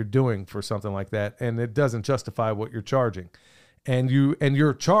for what you're doing for something like that, and it doesn't justify what you're charging. And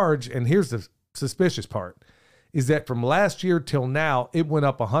your charge, and here's the suspicious part, is that from last year till now, it went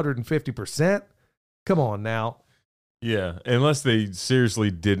up 150%. Come on now. Yeah, unless they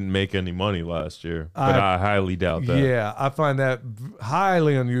seriously didn't make any money last year. But I highly doubt that. Yeah, I find that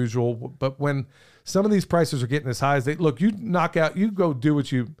highly unusual. But when some of these prices are getting as high as you go do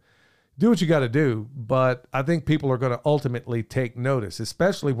what you got to do. But I think people are going to ultimately take notice,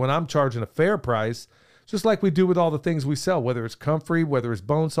 especially when I'm charging a fair price, just like we do with all the things we sell, whether it's comfrey, whether it's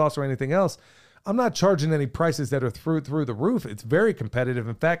bone sauce or anything else. I'm not charging any prices that are through the roof. It's very competitive.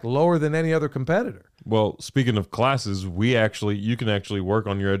 In fact, lower than any other competitor. Well, speaking of classes, you can actually work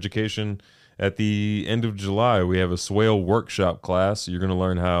on your education at the end of July. We have a swale workshop class. You're going to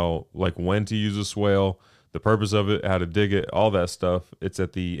learn when to use a swale, the purpose of it, how to dig it, all that stuff. It's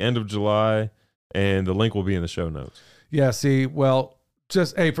at the end of July, and the link will be in the show notes. Yeah, see, well,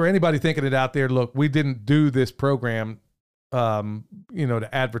 just, hey, for anybody thinking it out there, look, we didn't do this program, to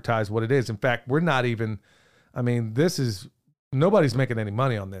advertise what it is. In fact, we're not even, nobody's making any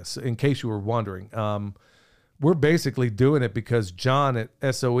money on this, in case you were wondering. We're basically doing it because John at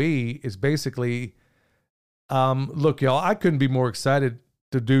SOE is basically, look, y'all, I couldn't be more excited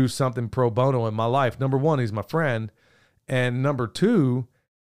to do something pro bono in my life. Number one, he's my friend. And number two,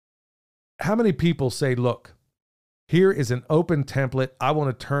 how many people say, look, here is an open template. I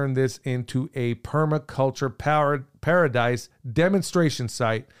want to turn this into a permaculture paradise demonstration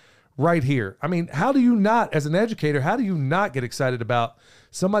site right here. I mean, how do you not, as an educator, how do you not get excited about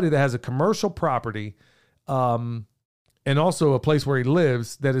somebody that has a commercial property and also a place where he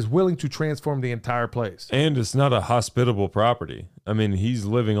lives that is willing to transform the entire place? And it's not a hospitable property. I mean, he's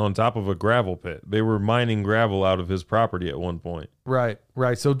living on top of a gravel pit. They were mining gravel out of his property at one point. Right.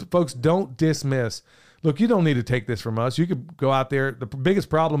 So folks, don't dismiss. Look, you don't need to take this from us. You could go out there. The biggest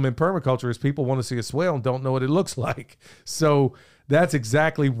problem in permaculture is people want to see a swale and don't know what it looks like. So that's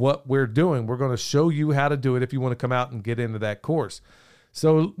exactly what we're doing. We're going to show you how to do it if you want to come out and get into that course.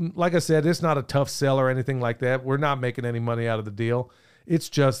 So like I said, it's not a tough sell or anything like that. We're not making any money out of the deal. It's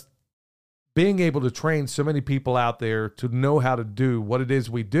just being able to train so many people out there to know how to do what it is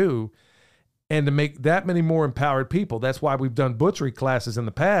we do and to make that many more empowered people. That's why we've done butchery classes in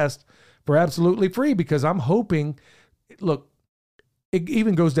the past for absolutely free, because I'm hoping, look, it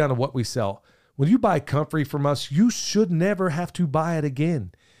even goes down to what we sell. When you buy Comfrey from us, you should never have to buy it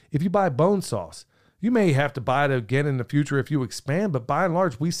again. If you buy bone sauce, you may have to buy it again in the future if you expand, but by and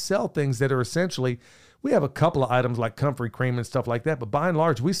large, we sell things that are essentially, we have a couple of items like Comfrey cream and stuff like that, but by and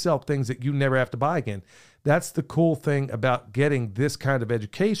large, we sell things that you never have to buy again. That's the cool thing about getting this kind of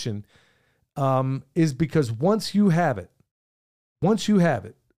education, is because once you have it,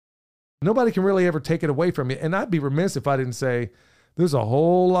 nobody can really ever take it away from you. And I'd be remiss if I didn't say there's a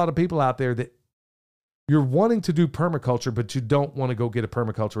whole lot of people out there that you're wanting to do permaculture, but you don't want to go get a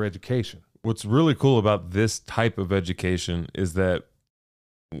permaculture education. What's really cool about this type of education is that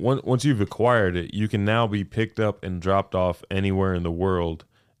once you've acquired it, you can now be picked up and dropped off anywhere in the world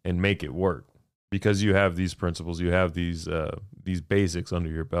and make it work because you have these principles, you have these basics under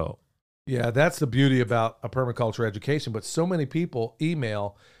your belt. Yeah, that's the beauty about a permaculture education. But so many people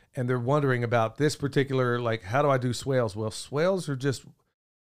email and they're wondering about this particular, like, how do I do swales? Well, swales are just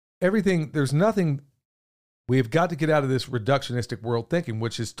everything. There's nothing. We've got to get out of this reductionistic world thinking,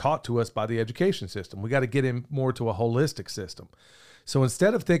 which is taught to us by the education system. We got to get in more to a holistic system. So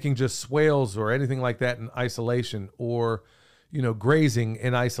instead of thinking just swales or anything like that in isolation, or, grazing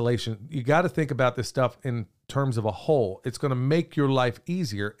in isolation, you got to think about this stuff in terms of a whole. It's going to make your life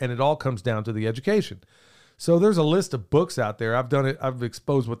easier, and it all comes down to the education. So there's a list of books out there. I've done it. I've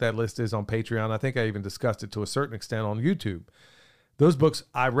exposed what that list is on Patreon. I think I even discussed it to a certain extent on YouTube. Those books,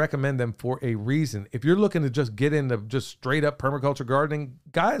 I recommend them for a reason. If you're looking to just get into just straight up permaculture gardening,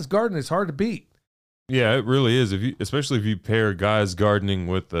 Guy's Garden is hard to beat. Yeah, it really is. Especially if you pair Guy's Gardening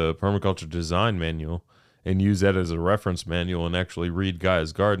with the permaculture design manual and use that as a reference manual and actually read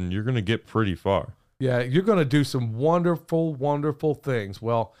Guy's Garden, you're going to get pretty far. Yeah, you're going to do some wonderful, wonderful things.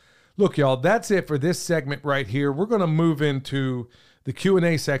 Well, look, y'all, that's it for this segment right here. We're going to move into the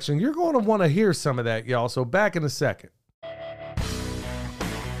Q&A section. You're going to want to hear some of that, y'all. So back in a second.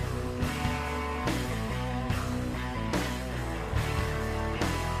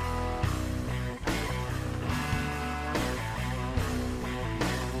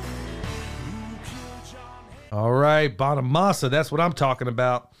 All right, Bonamassa, that's what I'm talking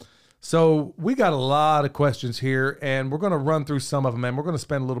about. So we got a lot of questions here, and we're going to run through some of them, and we're going to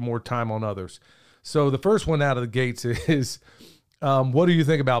spend a little more time on others. So the first one out of the gates is, what do you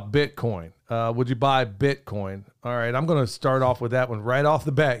think about Bitcoin? Would you buy Bitcoin? All right, I'm going to start off with that one right off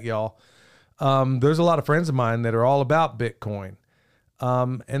the bat, y'all. There's a lot of friends of mine that are all about Bitcoin.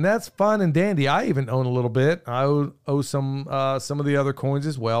 And that's fine and dandy. I even own a little bit. I owe some of the other coins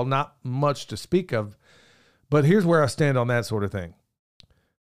as well. Not much to speak of. But here's where I stand on that sort of thing.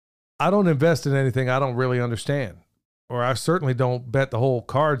 I don't invest in anything I don't really understand, or I certainly don't bet the whole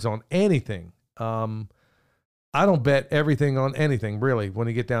cards on anything. I don't bet everything on anything, really, when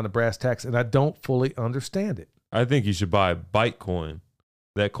you get down to brass tacks, and I don't fully understand it. I think you should buy Bytecoin.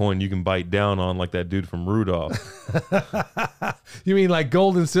 That coin you can bite down on like that dude from Rudolph. You mean like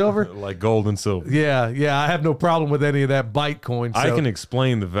gold and silver? Like gold and silver. Yeah. I have no problem with any of that Bytecoin. I can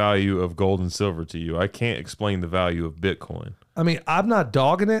explain the value of gold and silver to you. I can't explain the value of Bitcoin. I mean, I'm not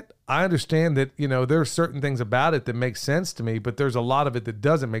dogging it. I understand that, there are certain things about it that make sense to me, but there's a lot of it that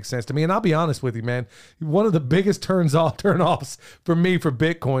doesn't make sense to me. And I'll be honest with you, man. One of the biggest turn-offs for me for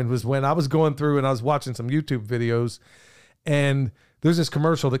Bitcoin was when I was going through and I was watching some YouTube videos, and there's this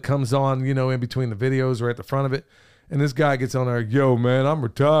commercial that comes on, in between the videos or at the front of it. And this guy gets on there, yo, man, I'm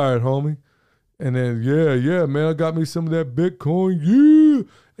retired, homie. And then, yeah, man, I got me some of that Bitcoin, yeah.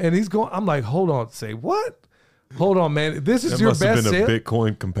 And he's going, I'm like, hold on, say what? Hold on, man. This is your best must have been a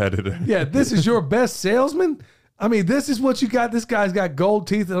Bitcoin competitor. Yeah, this is your best salesman? I mean, this is what you got. This guy's got gold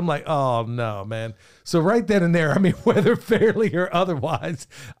teeth. And I'm like, oh, no, man. So right then and there, I mean, whether fairly or otherwise,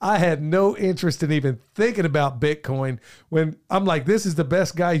 I had no interest in even thinking about Bitcoin when I'm like, this is the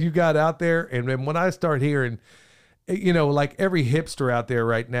best guy you got out there. And then when I start hearing, like every hipster out there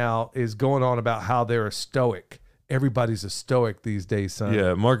right now is going on about how they're a stoic. Everybody's a stoic these days, son.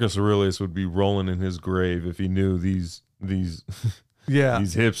 Yeah, Marcus Aurelius would be rolling in his grave if he knew these yeah,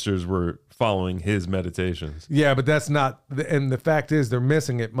 these hipsters were following his meditations. Yeah, but that's not, and the fact is they're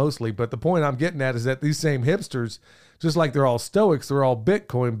missing it mostly. But the point I'm getting at is that these same hipsters, just like they're all stoics, they're all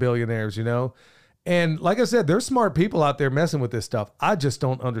Bitcoin billionaires, And like I said, there's smart people out there messing with this stuff. I just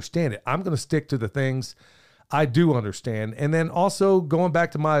don't understand it. I'm going to stick to the things I do understand. And then also going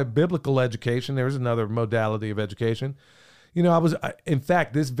back to my biblical education, there's another modality of education. In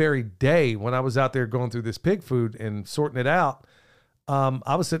fact, this very day when I was out there going through this pig food and sorting it out,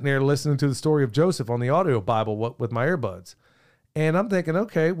 I was sitting there listening to the story of Joseph on the audio Bible with my earbuds. And I'm thinking,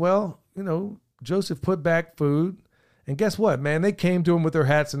 okay, well, Joseph put back food. And guess what, man? They came to him with their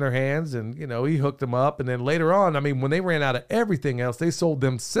hats in their hands and, he hooked them up. And then later on, I mean, when they ran out of everything else, they sold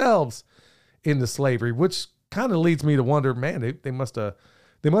themselves into slavery, which kind of leads me to wonder, man, they must have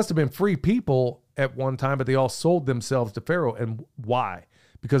been free people at one time, but they all sold themselves to Pharaoh. And why?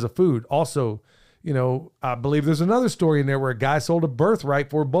 Because of food. Also, you know, I believe there's another story in there where a guy sold a birthright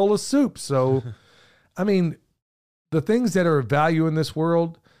for a bowl of soup. So, I mean, the things that are of value in this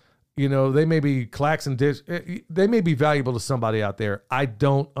world, you know, they may be clacks and dish. They may be valuable to somebody out there. I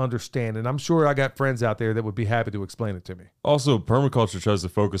don't understand. And I'm sure I got friends out there that would be happy to explain it to me. Also, permaculture tries to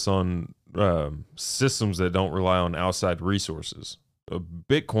focus on systems that don't rely on outside resources.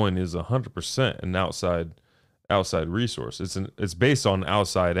 Bitcoin is 100% an outside resource. It's based on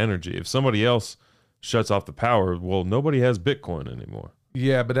outside energy. If somebody else shuts off the power, well, nobody has Bitcoin anymore.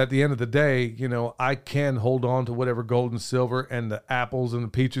 Yeah, but at the end of the day, you know, I can hold on to whatever gold and silver and the apples and the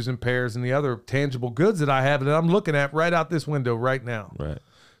peaches and pears and the other tangible goods that I have that I'm looking at right out this window right now. Right.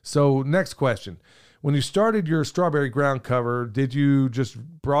 So next question. When you started your strawberry ground cover, did you just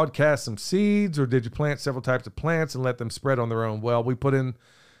broadcast some seeds or did you plant several types of plants and let them spread on their own? Well, we put in,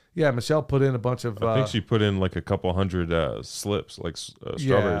 Michelle put in a bunch of... I think she put in like a couple hundred slips, like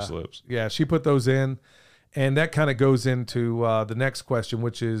strawberry slips. Yeah, she put those in. And that kind of goes into the next question,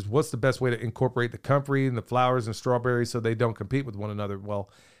 which is, what's the best way to incorporate the comfrey and the flowers and strawberries so they don't compete with one another? Well,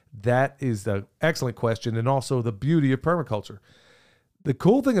 that is the excellent question, and also the beauty of permaculture. The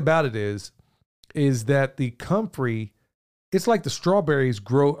cool thing about it is that the comfrey, it's like the strawberries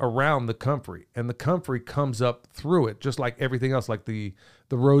grow around the comfrey, and the comfrey comes up through it, just like everything else, like the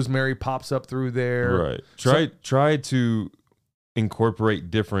rosemary pops up through there. Right. Try to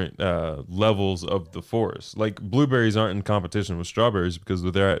incorporate different levels of the forest. Like blueberries aren't in competition with strawberries because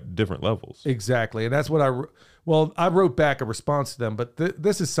they're at different levels. Exactly. And that's what I wrote back a response to them, but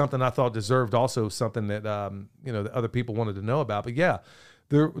this is something I thought deserved also something that, that other people wanted to know about. But yeah,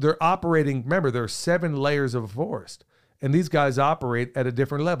 they're operating. Remember, there are 7 layers of a forest, and these guys operate at a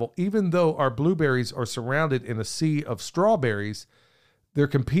different level. Even though our blueberries are surrounded in a sea of strawberries, they're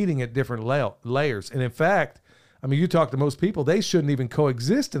competing at different layers. And in fact, I mean, you talk to most people, they shouldn't even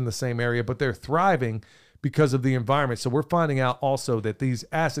coexist in the same area, but they're thriving because of the environment. So we're finding out also that these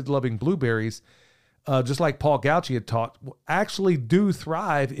acid-loving blueberries, just like Paul Gauci had taught, actually do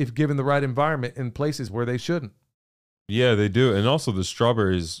thrive if given the right environment in places where they shouldn't. Yeah, they do. And also the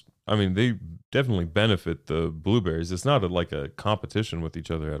strawberries, I mean, they definitely benefit the blueberries. It's not like a competition with each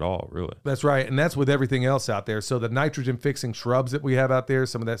other at all, really. That's right. And that's with everything else out there. So the nitrogen-fixing shrubs that we have out there,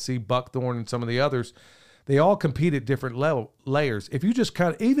 some of that sea buckthorn and some of the others, they all compete at different layers. If you just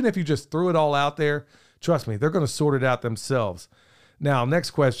even if you just threw it all out there, trust me, they're going to sort it out themselves. Now, next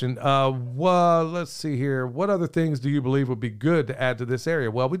question. Let's see here. What other things do you believe would be good to add to this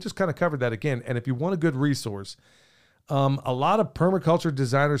area? Well, we just kind of covered that again. And if you want a good resource, a lot of permaculture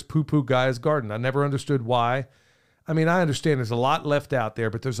designers poo-poo Gaia's Garden. I never understood why. I mean, I understand there's a lot left out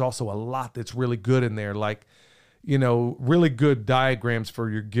there, but there's also a lot that's really good in there, like, you know, really good diagrams for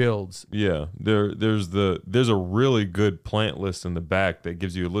your guilds. Yeah, there's a really good plant list in the back that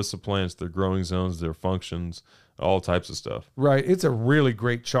gives you a list of plants, their growing zones, their functions, all types of stuff. Right. It's a really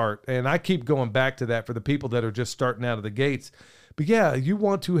great chart. And I keep going back to that for the people that are just starting out of the gates. But yeah, you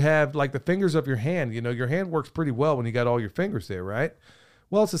want to have like the fingers of your hand. You know, your hand works pretty well when you got all your fingers there, right?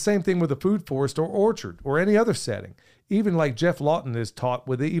 Well, it's the same thing with a food forest or orchard or any other setting. Even like Jeff Lawton is taught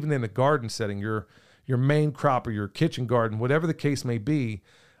with, even in a garden setting, your main crop or your kitchen garden, whatever the case may be,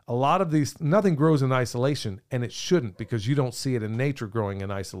 a lot of these, nothing grows in isolation, and it shouldn't, because you don't see it in nature growing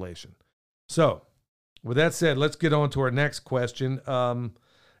in isolation. So with that said, let's get on to our next question. And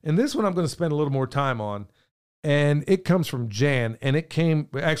this one I'm going to spend a little more time on, and it comes from Jan, and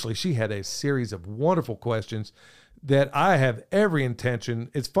she had a series of wonderful questions that I have every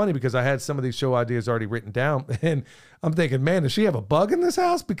intention. It's funny because I had some of these show ideas already written down, and I'm thinking, man, does she have a bug in this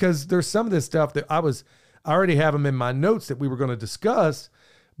house? Because there's some of this stuff that I already have them in my notes that we were going to discuss,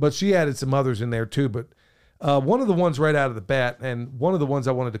 but she added some others in there too. But one of the ones right out of the bat, and one of the ones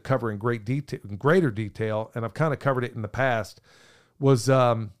I wanted to cover in greater detail, and I've kind of covered it in the past, was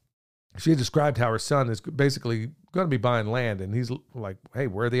she had described how her son is basically going to be buying land, and he's like, hey,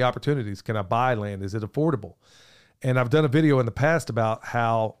 where are the opportunities? Can I buy land? Is it affordable? And I've done a video in the past about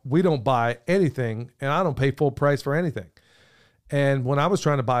how we don't buy anything, and I don't pay full price for anything. And when I was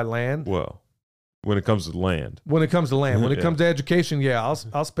trying to buy land, well, when it comes to land, when it comes to education, yeah,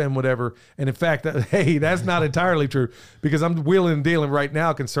 I'll spend whatever. And in fact, hey, that's not entirely true, because I'm wheeling and dealing right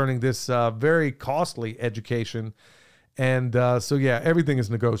now concerning this very costly education. And so yeah, everything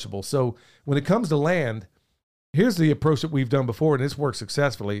is negotiable. So when it comes to land, here's the approach that we've done before, and it's worked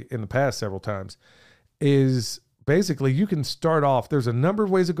successfully in the past several times, is basically you can start off. There's a number of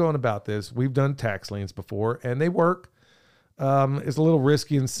ways of going about this. We've done tax liens before, and they work. It's a little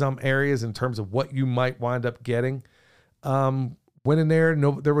risky in some areas in terms of what you might wind up getting. Went in there.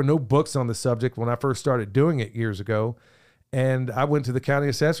 There were no books on the subject when I first started doing it years ago. And I went to the county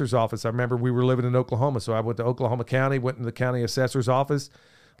assessor's office. I remember we were living in Oklahoma. So I went to Oklahoma County, went in the county assessor's office,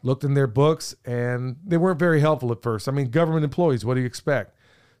 looked in their books, and they weren't very helpful at first. I mean, government employees, what do you expect?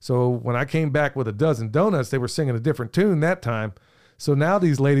 So when I came back with a dozen donuts, they were singing a different tune that time. So now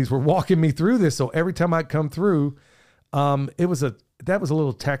these ladies were walking me through this. So every time I'd come through, that was a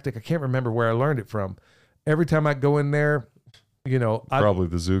little tactic. I can't remember where I learned it from. Every time I go in there, probably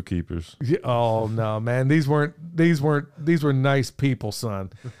the zookeepers. Oh no, man. These were nice people,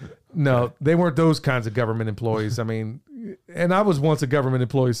 son. No, they weren't those kinds of government employees. I mean, and I was once a government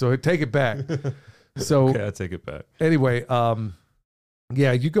employee, so take it back. So okay, I take it back. Anyway,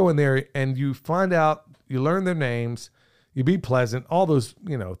 yeah, you go in there and you find out, you learn their names, you be pleasant, all those,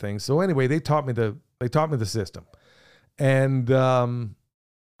 things. So anyway, they taught me the system. And from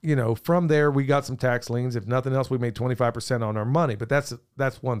there, we got some tax liens. If nothing else, we made 25% on our money, but that's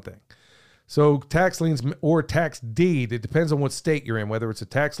one thing. So tax liens or tax deed, it depends on what state you're in, whether it's a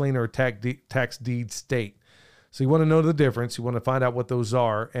tax lien or a tax deed state. So you want to know the difference. You want to find out what those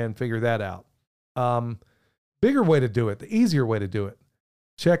are and figure that out. Bigger way to do it, the easier way to do it.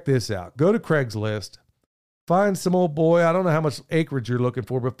 Check this out. Go to Craigslist, find some old boy. I don't know how much acreage you're looking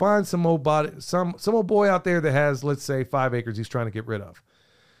for, but find some old old boy out there that has, let's say, 5 acres he's trying to get rid of.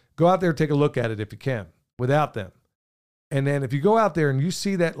 Go out there and take a look at it if you can, without them. And then if you go out there and you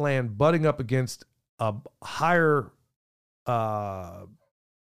see that land butting up against a higher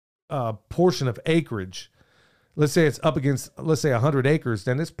portion of acreage, let's say it's up against, 100 acres,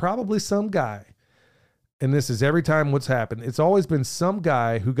 then it's probably some guy. And this is every time what's happened. It's always been some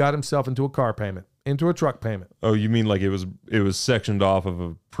guy who got himself into a car payment, into a truck payment. Oh, you mean like it was sectioned off of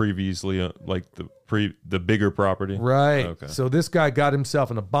a previously like the bigger property? Right. Okay. So this guy got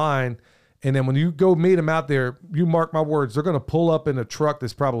himself in a bind. And then when you go meet him out there, you mark my words, they're going to pull up in a truck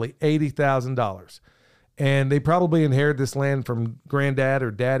that's probably $80,000. And they probably inherited this land from granddad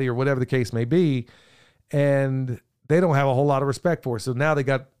or daddy or whatever the case may be. And they don't have a whole lot of respect for it. So now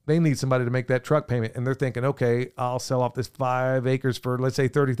they need somebody to make that truck payment. And they're thinking, okay, I'll sell off this 5 acres for, let's say,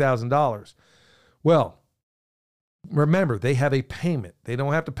 $30,000. Well, remember, they have a payment. They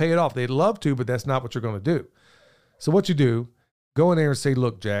don't have to pay it off. They'd love to, but that's not what you're going to do. So what you do, go in there and say,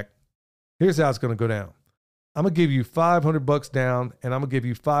 look, Jack, here's how it's going to go down. I'm going to give you $500 down, and I'm going to give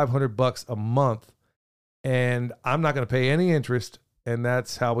you $500 a month, and I'm not going to pay any interest, and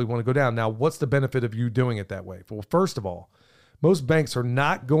that's how we want to go down. Now, what's the benefit of you doing it that way? Well, first of all, most banks are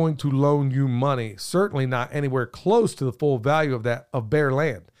not going to loan you money, certainly not anywhere close to the full value of bare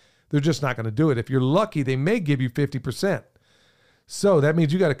land. They're just not going to do it. If you're lucky, they may give you 50%. So that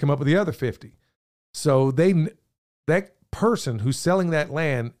means you got to come up with the other 50. So that person who's selling that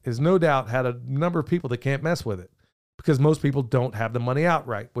land is no doubt had a number of people that can't mess with it because most people don't have the money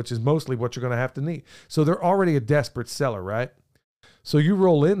outright, which is mostly what you're going to have to need. So they're already a desperate seller, right? So you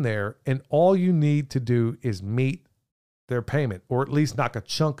roll in there and all you need to do is meet their payment or at least knock a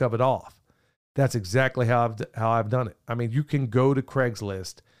chunk of it off. That's exactly how I've done it. I mean, you can go to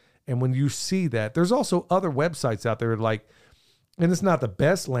Craigslist and when you see that, there's also other websites out there like, and it's not the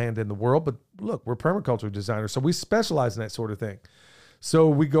best land in the world, but look, we're permaculture designers, so we specialize in that sort of thing. So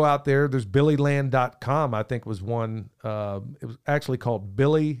we go out there. There's billyland.com, I think was one. It was actually called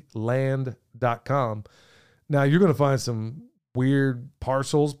billyland.com. Now, you're going to find some weird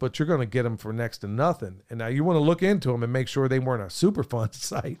parcels, but you're going to get them for next to nothing. And now you want to look into them and make sure they weren't a Superfund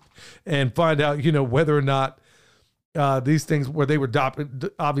site and find out, whether or not these things where they were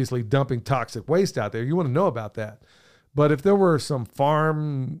obviously dumping toxic waste out there. You want to know about that. But if there were some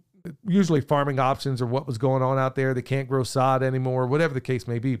usually farming options or what was going on out there, they can't grow sod anymore, whatever the case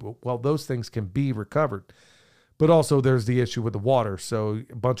may be. Well, those things can be recovered. But also there's the issue with the water. So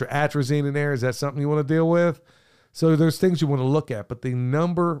a bunch of atrazine in there, is that something you want to deal with? So there's things you want to look at. But the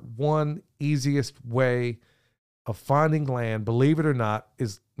number one easiest way of finding land, believe it or not,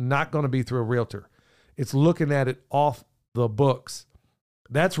 is not going to be through a realtor. It's looking at it off the books.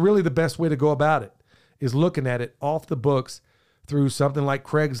 That's really the best way to go about it, is looking at it off the books through something like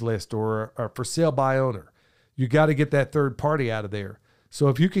Craigslist or for sale by owner. You got to get that third party out of there. So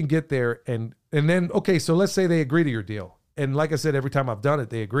if you can get there and then, okay, so let's say they agree to your deal. And like I said, every time I've done it,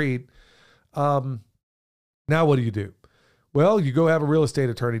 they agreed. Now what do? Well, you go have a real estate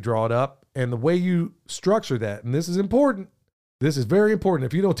attorney draw it up. And the way you structure that, and this is important, this is very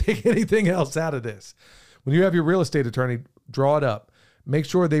important if you don't take anything else out of this. When you have your real estate attorney draw it up, make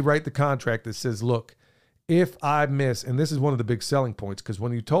sure they write the contract that says, look, if I miss, and this is one of the big selling points, because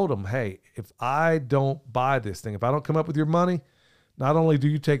when you told them, hey, if I don't buy this thing, if I don't come up with your money, not only do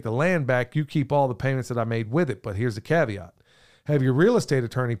you take the land back, you keep all the payments that I made with it. But here's the caveat. Have your real estate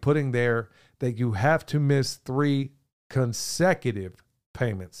attorney putting there that you have to miss 3 consecutive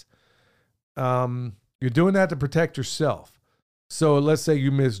payments. You're doing that to protect yourself. So let's say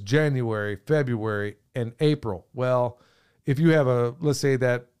you miss January, February, and April. Well, if you have let's say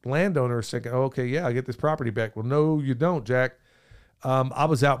that landowner is thinking, oh, okay, yeah, I get this property back. Well, no, you don't, Jack. I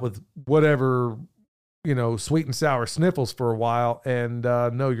was out with whatever, sweet and sour sniffles for a while. And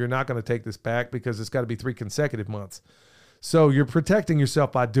no, you're not going to take this back because it's got to be 3 consecutive months. So you're protecting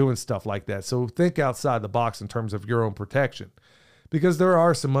yourself by doing stuff like that. So think outside the box in terms of your own protection, because there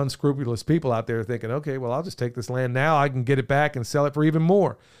are some unscrupulous people out there thinking, okay, well, I'll just take this land now. I can get it back and sell it for even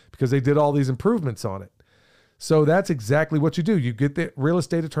more because they did all these improvements on it. So that's exactly what you do. You get the real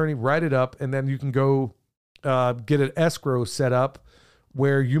estate attorney, write it up, and then you can go get an escrow set up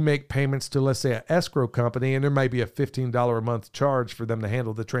where you make payments to, let's say, an escrow company, and there might be a $15 a month charge for them to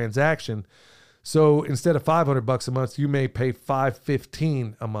handle the transaction. So instead of $500 a month, you may pay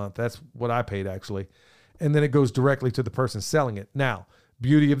 $515 a month. That's what I paid, actually. And then it goes directly to the person selling it. Now,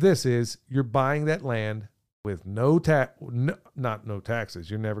 beauty of this is you're buying that land with no taxes.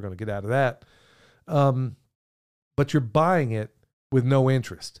 You're never going to get out of that. But you're buying it with no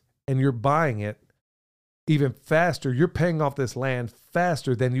interest, and you're buying it even faster. You're paying off this land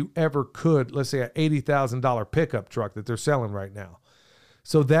faster than you ever could. Let's say an $80,000 pickup truck that they're selling right now.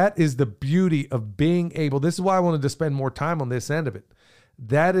 So that is the beauty of being able, this is why I wanted to spend more time on this end of it.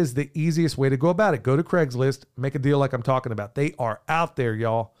 That is the easiest way to go about it. Go to Craigslist, make a deal like I'm talking about. They are out there,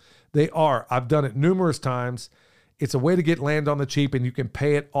 y'all. They are. I've done it numerous times. It's a way to get land on the cheap, and you can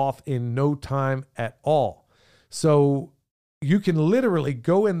pay it off in no time at all. So you can literally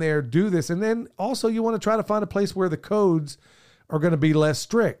go in there, do this. And then also you want to try to find a place where the codes are going to be less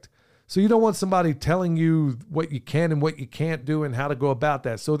strict. So you don't want somebody telling you what you can and what you can't do and how to go about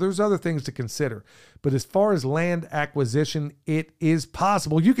that. So there's other things to consider. But as far as land acquisition, it is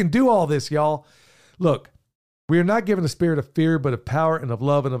possible. You can do all this, y'all. Look, we are not given a spirit of fear, but of power and of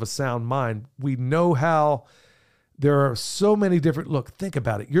love and of a sound mind. We know how there are so many different, look, think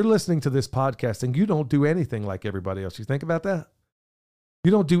about it. You're listening to this podcast and you don't do anything like everybody else. You think about that? You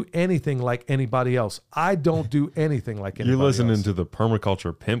don't do anything like anybody else. I don't do anything like anybody else. You're listening to the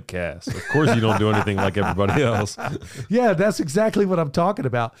Permaculture Pimpcast. Of course you don't do anything like everybody else. Yeah, that's exactly what I'm talking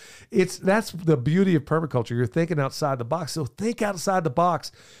about. That's the beauty of permaculture. You're thinking outside the box. So think outside the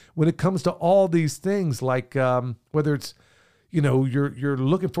box when it comes to all these things, like whether it's, you're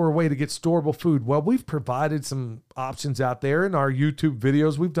looking for a way to get storable food. Well, we've provided some options out there in our YouTube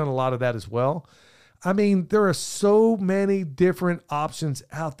videos. We've done a lot of that as well. I mean, there are so many different options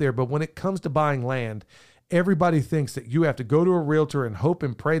out there, but when it comes to buying land, everybody thinks that you have to go to a realtor and hope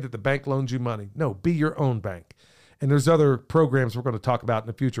and pray that the bank loans you money. No, be your own bank. And there's other programs we're going to talk about in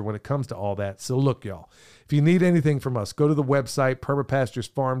the future when it comes to all that. So look, y'all, if you need anything from us, go to the website,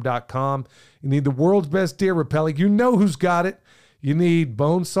 permapasturesfarm.com. You need the world's best deer repellent. You know who's got it. You need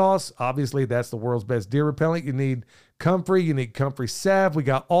bone sauce. Obviously, that's the world's best deer repellent. You need Comfrey. You need Comfrey salve. We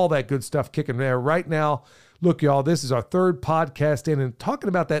got all that good stuff kicking there right now. Look, y'all, this is our 3rd podcast in, and talking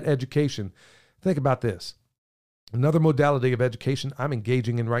about that education. Think about this. Another modality of education I'm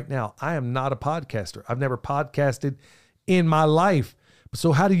engaging in right now. I am not a podcaster. I've never podcasted in my life.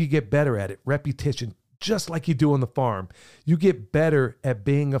 So how do you get better at it? Repetition, just like you do on the farm. You get better at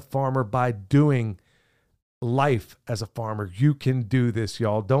being a farmer by doing life as a farmer. You can do this,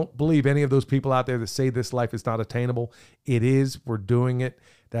 y'all. Don't believe any of those people out there that say this life is not attainable. It is. We're doing it.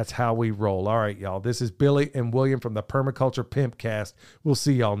 That's how we roll. All right, y'all. This is Billy and William from the Permaculture Pimpcast. We'll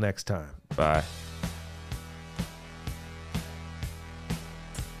see y'all next time. Bye.